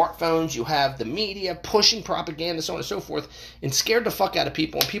smartphones, you have the media pushing propaganda, so on and so forth, and scared the fuck out of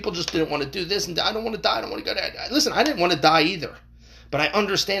people, and people just didn't want to do this, and I don't want to die, I don't want to go there. Listen, I didn't want to die either, but I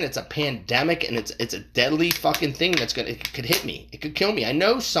understand it's a pandemic, and it's a deadly fucking thing it could hit me, it could kill me. I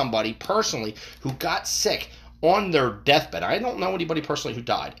know somebody personally who got sick on their deathbed. I don't know anybody personally who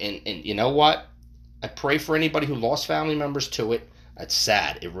died, and you know what? I pray for anybody who lost family members to it. That's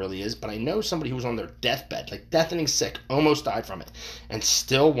sad, it really is, but I know somebody who was on their deathbed, like deathing sick, almost died from it, and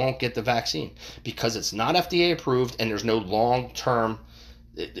still won't get the vaccine because it's not FDA approved and there's no long-term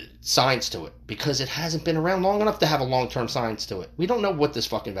science to it, because it hasn't been around long enough to have a long-term science to it. We don't know what this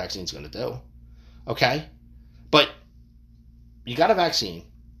fucking vaccine is going to do, okay? But you got a vaccine,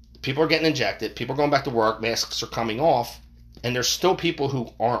 people are getting injected, people are going back to work, masks are coming off, and there's still people who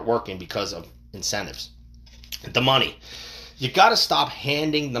aren't working because of incentives. The money. You got to stop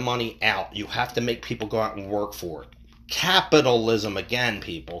handing the money out. You have to make people go out and work for it. Capitalism again,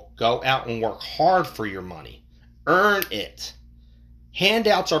 people. Go out and work hard for your money. Earn it.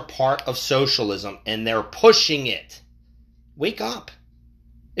 Handouts are part of socialism, and they're pushing it. Wake up.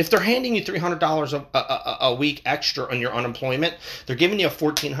 If they're handing you $300 a week extra on your unemployment, they're giving you a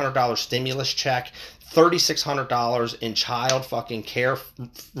 $1,400 stimulus check, $3,600 in child fucking care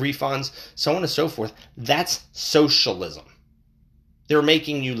refunds, so on and so forth. That's socialism. They're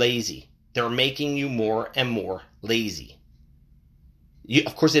making you lazy. They're making you more and more lazy.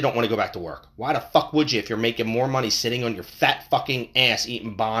 Of course, they don't want to go back to work. Why the fuck would you if you're making more money sitting on your fat fucking ass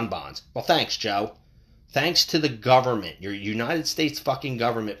eating bonbons? Well, thanks, Joe. Thanks to the government, your United States fucking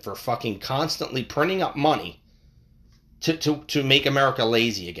government, for fucking constantly printing up money to make America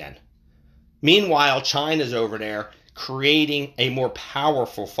lazy again. Meanwhile, China's over there creating a more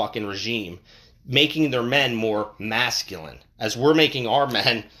powerful fucking regime, making their men more masculine, as we're making our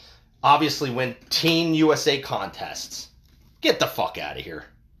men obviously win Team USA contests. Get the fuck out of here.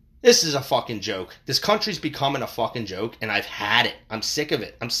 This is a fucking joke. This country's becoming a fucking joke, and I've had it. I'm sick of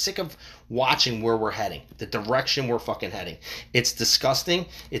it. I'm sick of watching where we're heading, the direction we're fucking heading. It's disgusting.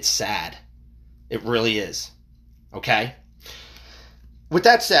 It's sad. It really is. Okay? With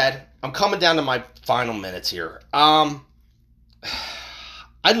that said, I'm coming down to my final minutes here.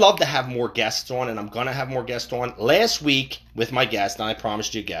 I'd love to have more guests on, and I'm going to have more guests on. Last week with my guest, and I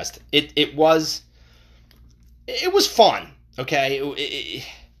promised you a guest, it was fun, okay?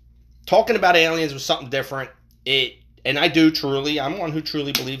 Talking about aliens was something different. And I'm one who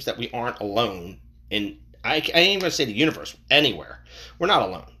truly believes that we aren't alone. And I ain't even going to say the universe, anywhere. We're not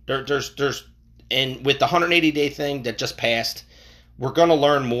alone. And with the 180-day thing that just passed, we're going to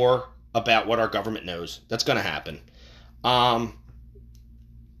learn more about what our government knows. That's going to happen.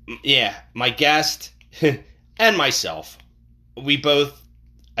 Yeah, my guest and myself, we both,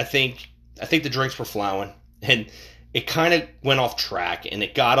 I think the drinks were flowing, and it kind of went off track, and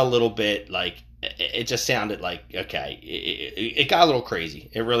it got a little bit like, it just sounded like, okay, it got a little crazy.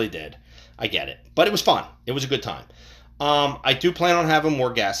 It really did. I get it. But it was fun. It was a good time. I do plan on having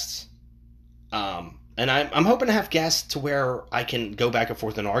more guests. And I'm hoping to have guests to where I can go back and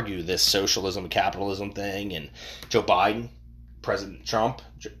forth and argue this socialism and capitalism thing, and Joe Biden, President Trump,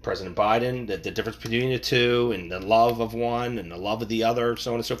 President Biden, the difference between the two, and the love of one and the love of the other,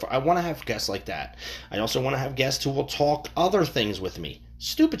 so on and so forth. I want to have guests like that. I also want to have guests who will talk other things with me.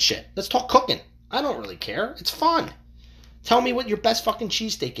 Stupid shit. Let's talk cooking. I don't really care. It's fun. Tell me what your best fucking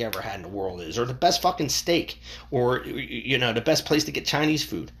cheesesteak you ever had in the world is, or the best fucking steak, or, the best place to get Chinese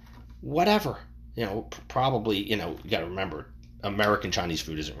food. Whatever. Probably, you got to remember, American Chinese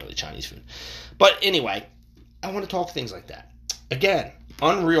food isn't really Chinese food. But anyway, I want to talk things like that. Again,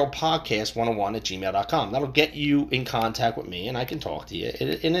 unrealpodcast101@gmail.com. That'll get you in contact with me, and I can talk to you.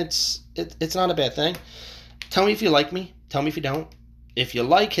 And it's not a bad thing. Tell me if you like me. Tell me if you don't. If you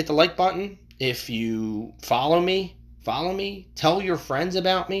like, hit the like button. If you follow me. Tell your friends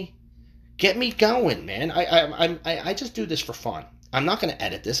about me. Get me going, man. I just do this for fun. I'm not going to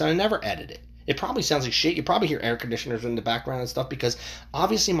edit this. I never edit it. It probably sounds like shit. You probably hear air conditioners in the background and stuff, because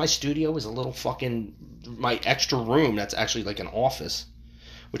obviously my studio is a little fucking, my extra room that's actually like an office,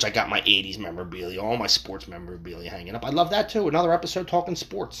 which I got my 80s memorabilia, all my sports memorabilia hanging up. I love that too. Another episode talking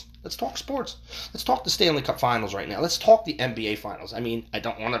sports. Let's talk sports. Let's talk the Stanley Cup Finals right now. Let's talk the NBA Finals. I mean, I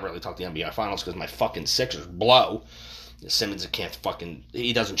don't want to really talk the NBA Finals because my fucking Sixers blow. Simmons can't fucking,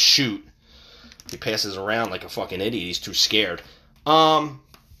 he doesn't shoot. He passes around like a fucking idiot. He's too scared.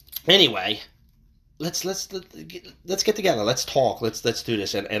 Anyway, let's get together. Let's talk. Let's do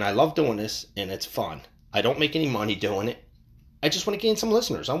this. And I love doing this, and it's fun. I don't make any money doing it. I just want to gain some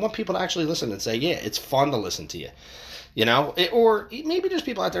listeners. I want people to actually listen and say, yeah, it's fun to listen to you. Or maybe there's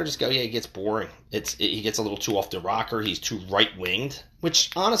people out there just go, yeah, it gets boring. He gets a little too off the rocker. He's too right-winged,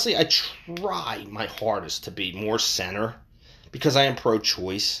 which honestly, I try my hardest to be more center, because I am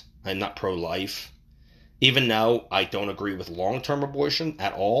pro-choice. I'm not pro-life. Even though I don't agree with long-term abortion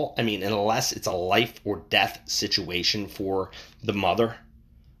at all. I mean, unless it's a life or death situation for the mother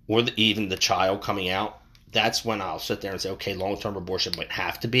or even the child coming out, that's when I'll sit there and say, okay, long-term abortion might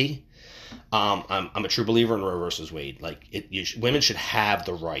have to be. I'm a true believer in Roe versus Wade. Like, women should have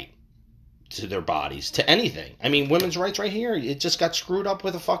the right to their bodies, to anything. I mean, women's rights right here. It just got screwed up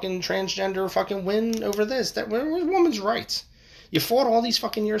with a fucking transgender fucking win over this. Where's women's rights? You fought all these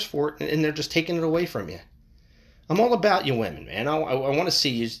fucking years for it, and they're just taking it away from you. I'm all about you women, man. I want to see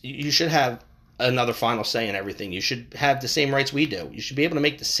you. You should have another final say in everything. You should have the same rights we do. You should be able to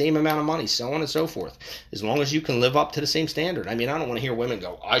make the same amount of money, so on and so forth, as long as you can live up to the same standard. I mean, I don't want to hear women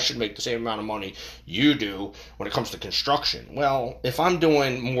go, I should make the same amount of money you do when it comes to construction. Well, if I'm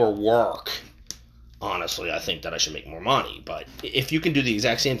doing more work, honestly, I think that I should make more money. But if you can do the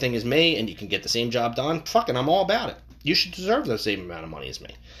exact same thing as me and you can get the same job done, fucking, I'm all about it. You should deserve the same amount of money as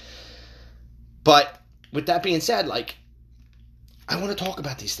me. But with that being said, like, I want to talk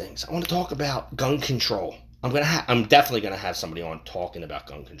about these things. I want to talk about gun control. I'm definitely gonna have somebody on talking about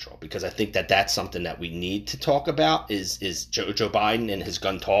gun control, because I think that that's something that we need to talk about. Is Joe Biden and his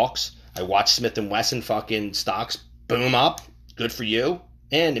gun talks. I watched Smith & Wesson fucking stocks boom up. Good for you.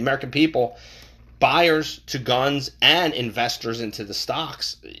 And the American people, buyers to guns and investors into the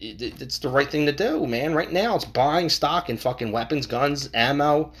stocks. It's the right thing to do, man. Right now, it's buying stock in fucking weapons, guns,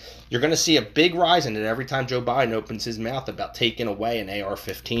 ammo. You're going to see a big rise in it every time Joe Biden opens his mouth about taking away an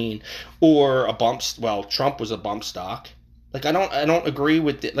AR-15 or a bump. Well, Trump was a bump stock. Like, I don't agree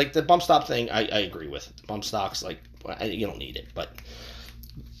with it. Like, the bump stock thing, I agree with. Bump stocks, like, you don't need it. But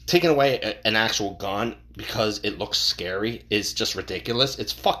taking away an actual gun because it looks scary is just ridiculous.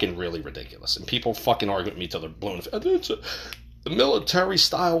 It's fucking really ridiculous. And people fucking argue with me till they're blown. It's a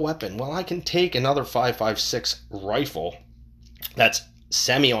military-style weapon. Well, I can take another 5.56 rifle that's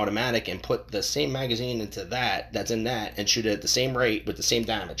semi-automatic and put the same magazine into that's in that, and shoot it at the same rate with the same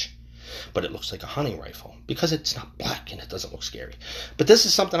damage. But it looks like a hunting rifle because it's not black and it doesn't look scary. But this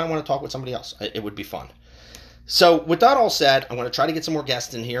is something I want to talk with somebody else. It would be fun. So with that all said, I'm going to try to get some more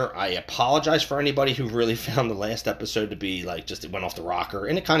guests in here. I apologize for anybody who really found the last episode to be like just it went off the rocker,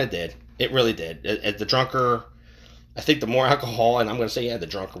 and it kind of did. It really did. The drunker, I think the more alcohol, and I'm going to say the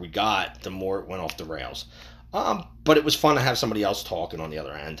drunker we got, the more it went off the rails. But it was fun to have somebody else talking on the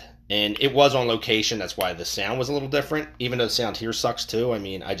other end. And it was on location. That's why the sound was a little different. Even though the sound here sucks too. I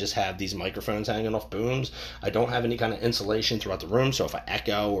mean, I just have these microphones hanging off booms. I don't have any kind of insulation throughout the room. So if I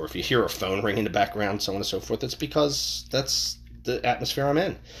echo or if you hear a phone ring in the background, so on and so forth, it's because that's the atmosphere I'm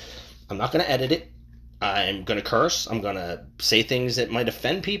in. I'm not going to edit it. I'm going to curse. I'm going to say things that might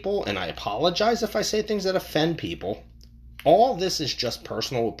offend people. And I apologize if I say things that offend people. All this is just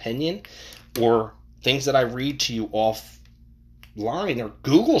personal opinion or things that I read to you offline or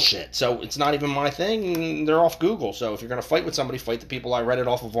Google shit. So it's not even my thing. They're off Google. So if you're going to fight with somebody, fight the people I read it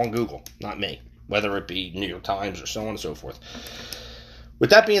off of on Google, not me. Whether it be New York Times or so on and so forth.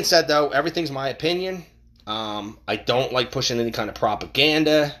 With that being said, though, everything's my opinion. I don't like pushing any kind of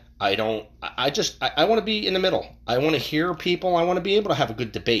propaganda. I want to be in the middle. I want to hear people. I want to be able to have a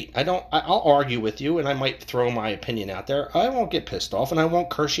good debate. I'll argue with you and I might throw my opinion out there. I won't get pissed off and I won't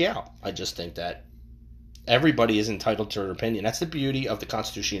curse you out. I just think that everybody is entitled to their opinion. That's the beauty of the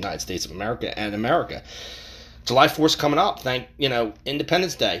Constitution of the United States of America and America. July 4th coming up.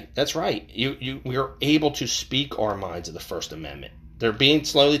 Independence Day. That's right. We are able to speak our minds of the First Amendment. They're being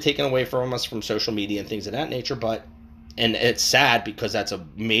slowly taken away from us from social media and things of that nature, and it's sad because that's a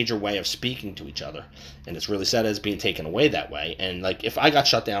major way of speaking to each other. And it's really sad it's being taken away that way. And if I got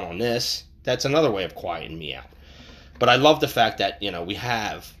shut down on this, that's another way of quieting me out. But I love the fact that, we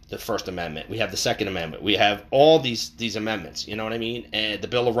have the First Amendment. We have the Second Amendment. We have all these amendments, you know what I mean? And the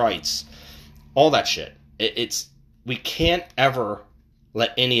Bill of Rights, all that shit. We can't ever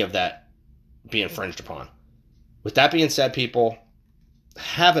let any of that be infringed upon. With that being said, people,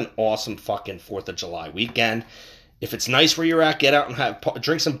 have an awesome fucking 4th of July weekend. If it's nice where you're at, get out and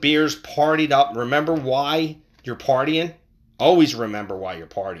drink some beers, partied up. Remember why you're partying. Always remember why you're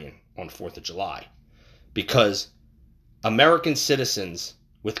partying on 4th of July. Because American citizens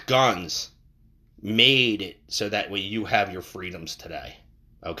with guns made it so that way you have your freedoms today.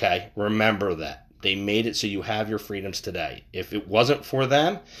 Okay? Remember that. They made it so you have your freedoms today. If it wasn't for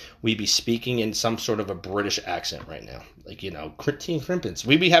them, we'd be speaking in some sort of a British accent right now. Tea and crumpets.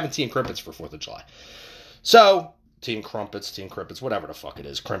 We'd be having tea and crumpets for 4th of July. So, tea and crumpets, whatever the fuck it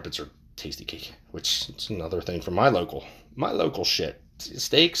is. Crumpets are tasty cake, which is another thing from my local shit.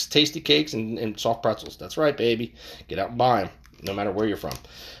 Steaks, tasty cakes, and soft pretzels. That's right, baby. Get out and buy them, no matter where you're from.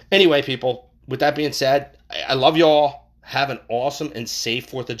 Anyway, people, with that being said, I love y'all. Have an awesome and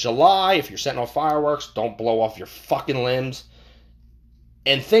safe 4th of July. If you're setting off fireworks, don't blow off your fucking limbs.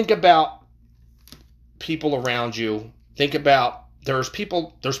 And think about people around you. Think about there's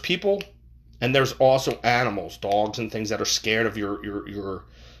people, and there's also animals, dogs and things that are scared of your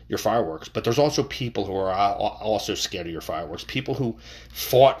fireworks. But there's also people who are also scared of your fireworks. People who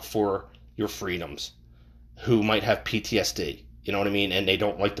fought for your freedoms, who might have PTSD. You know what I mean? And they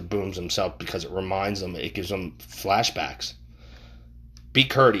don't like the booms themselves because it reminds them, it gives them flashbacks. Be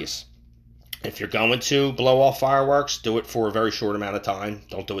courteous. If you're going to blow off fireworks, do it for a very short amount of time.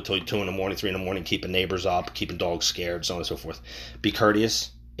 Don't do it till 2 in the morning, 3 in the morning, keeping neighbors up, keeping dogs scared, so on and so forth. Be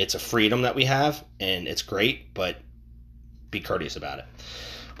courteous. It's a freedom that we have, and it's great, but be courteous about it.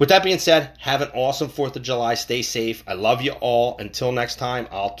 With that being said, have an awesome 4th of July. Stay safe. I love you all. Until next time,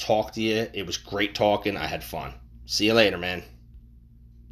 I'll talk to you. It was great talking. I had fun. See you later, man.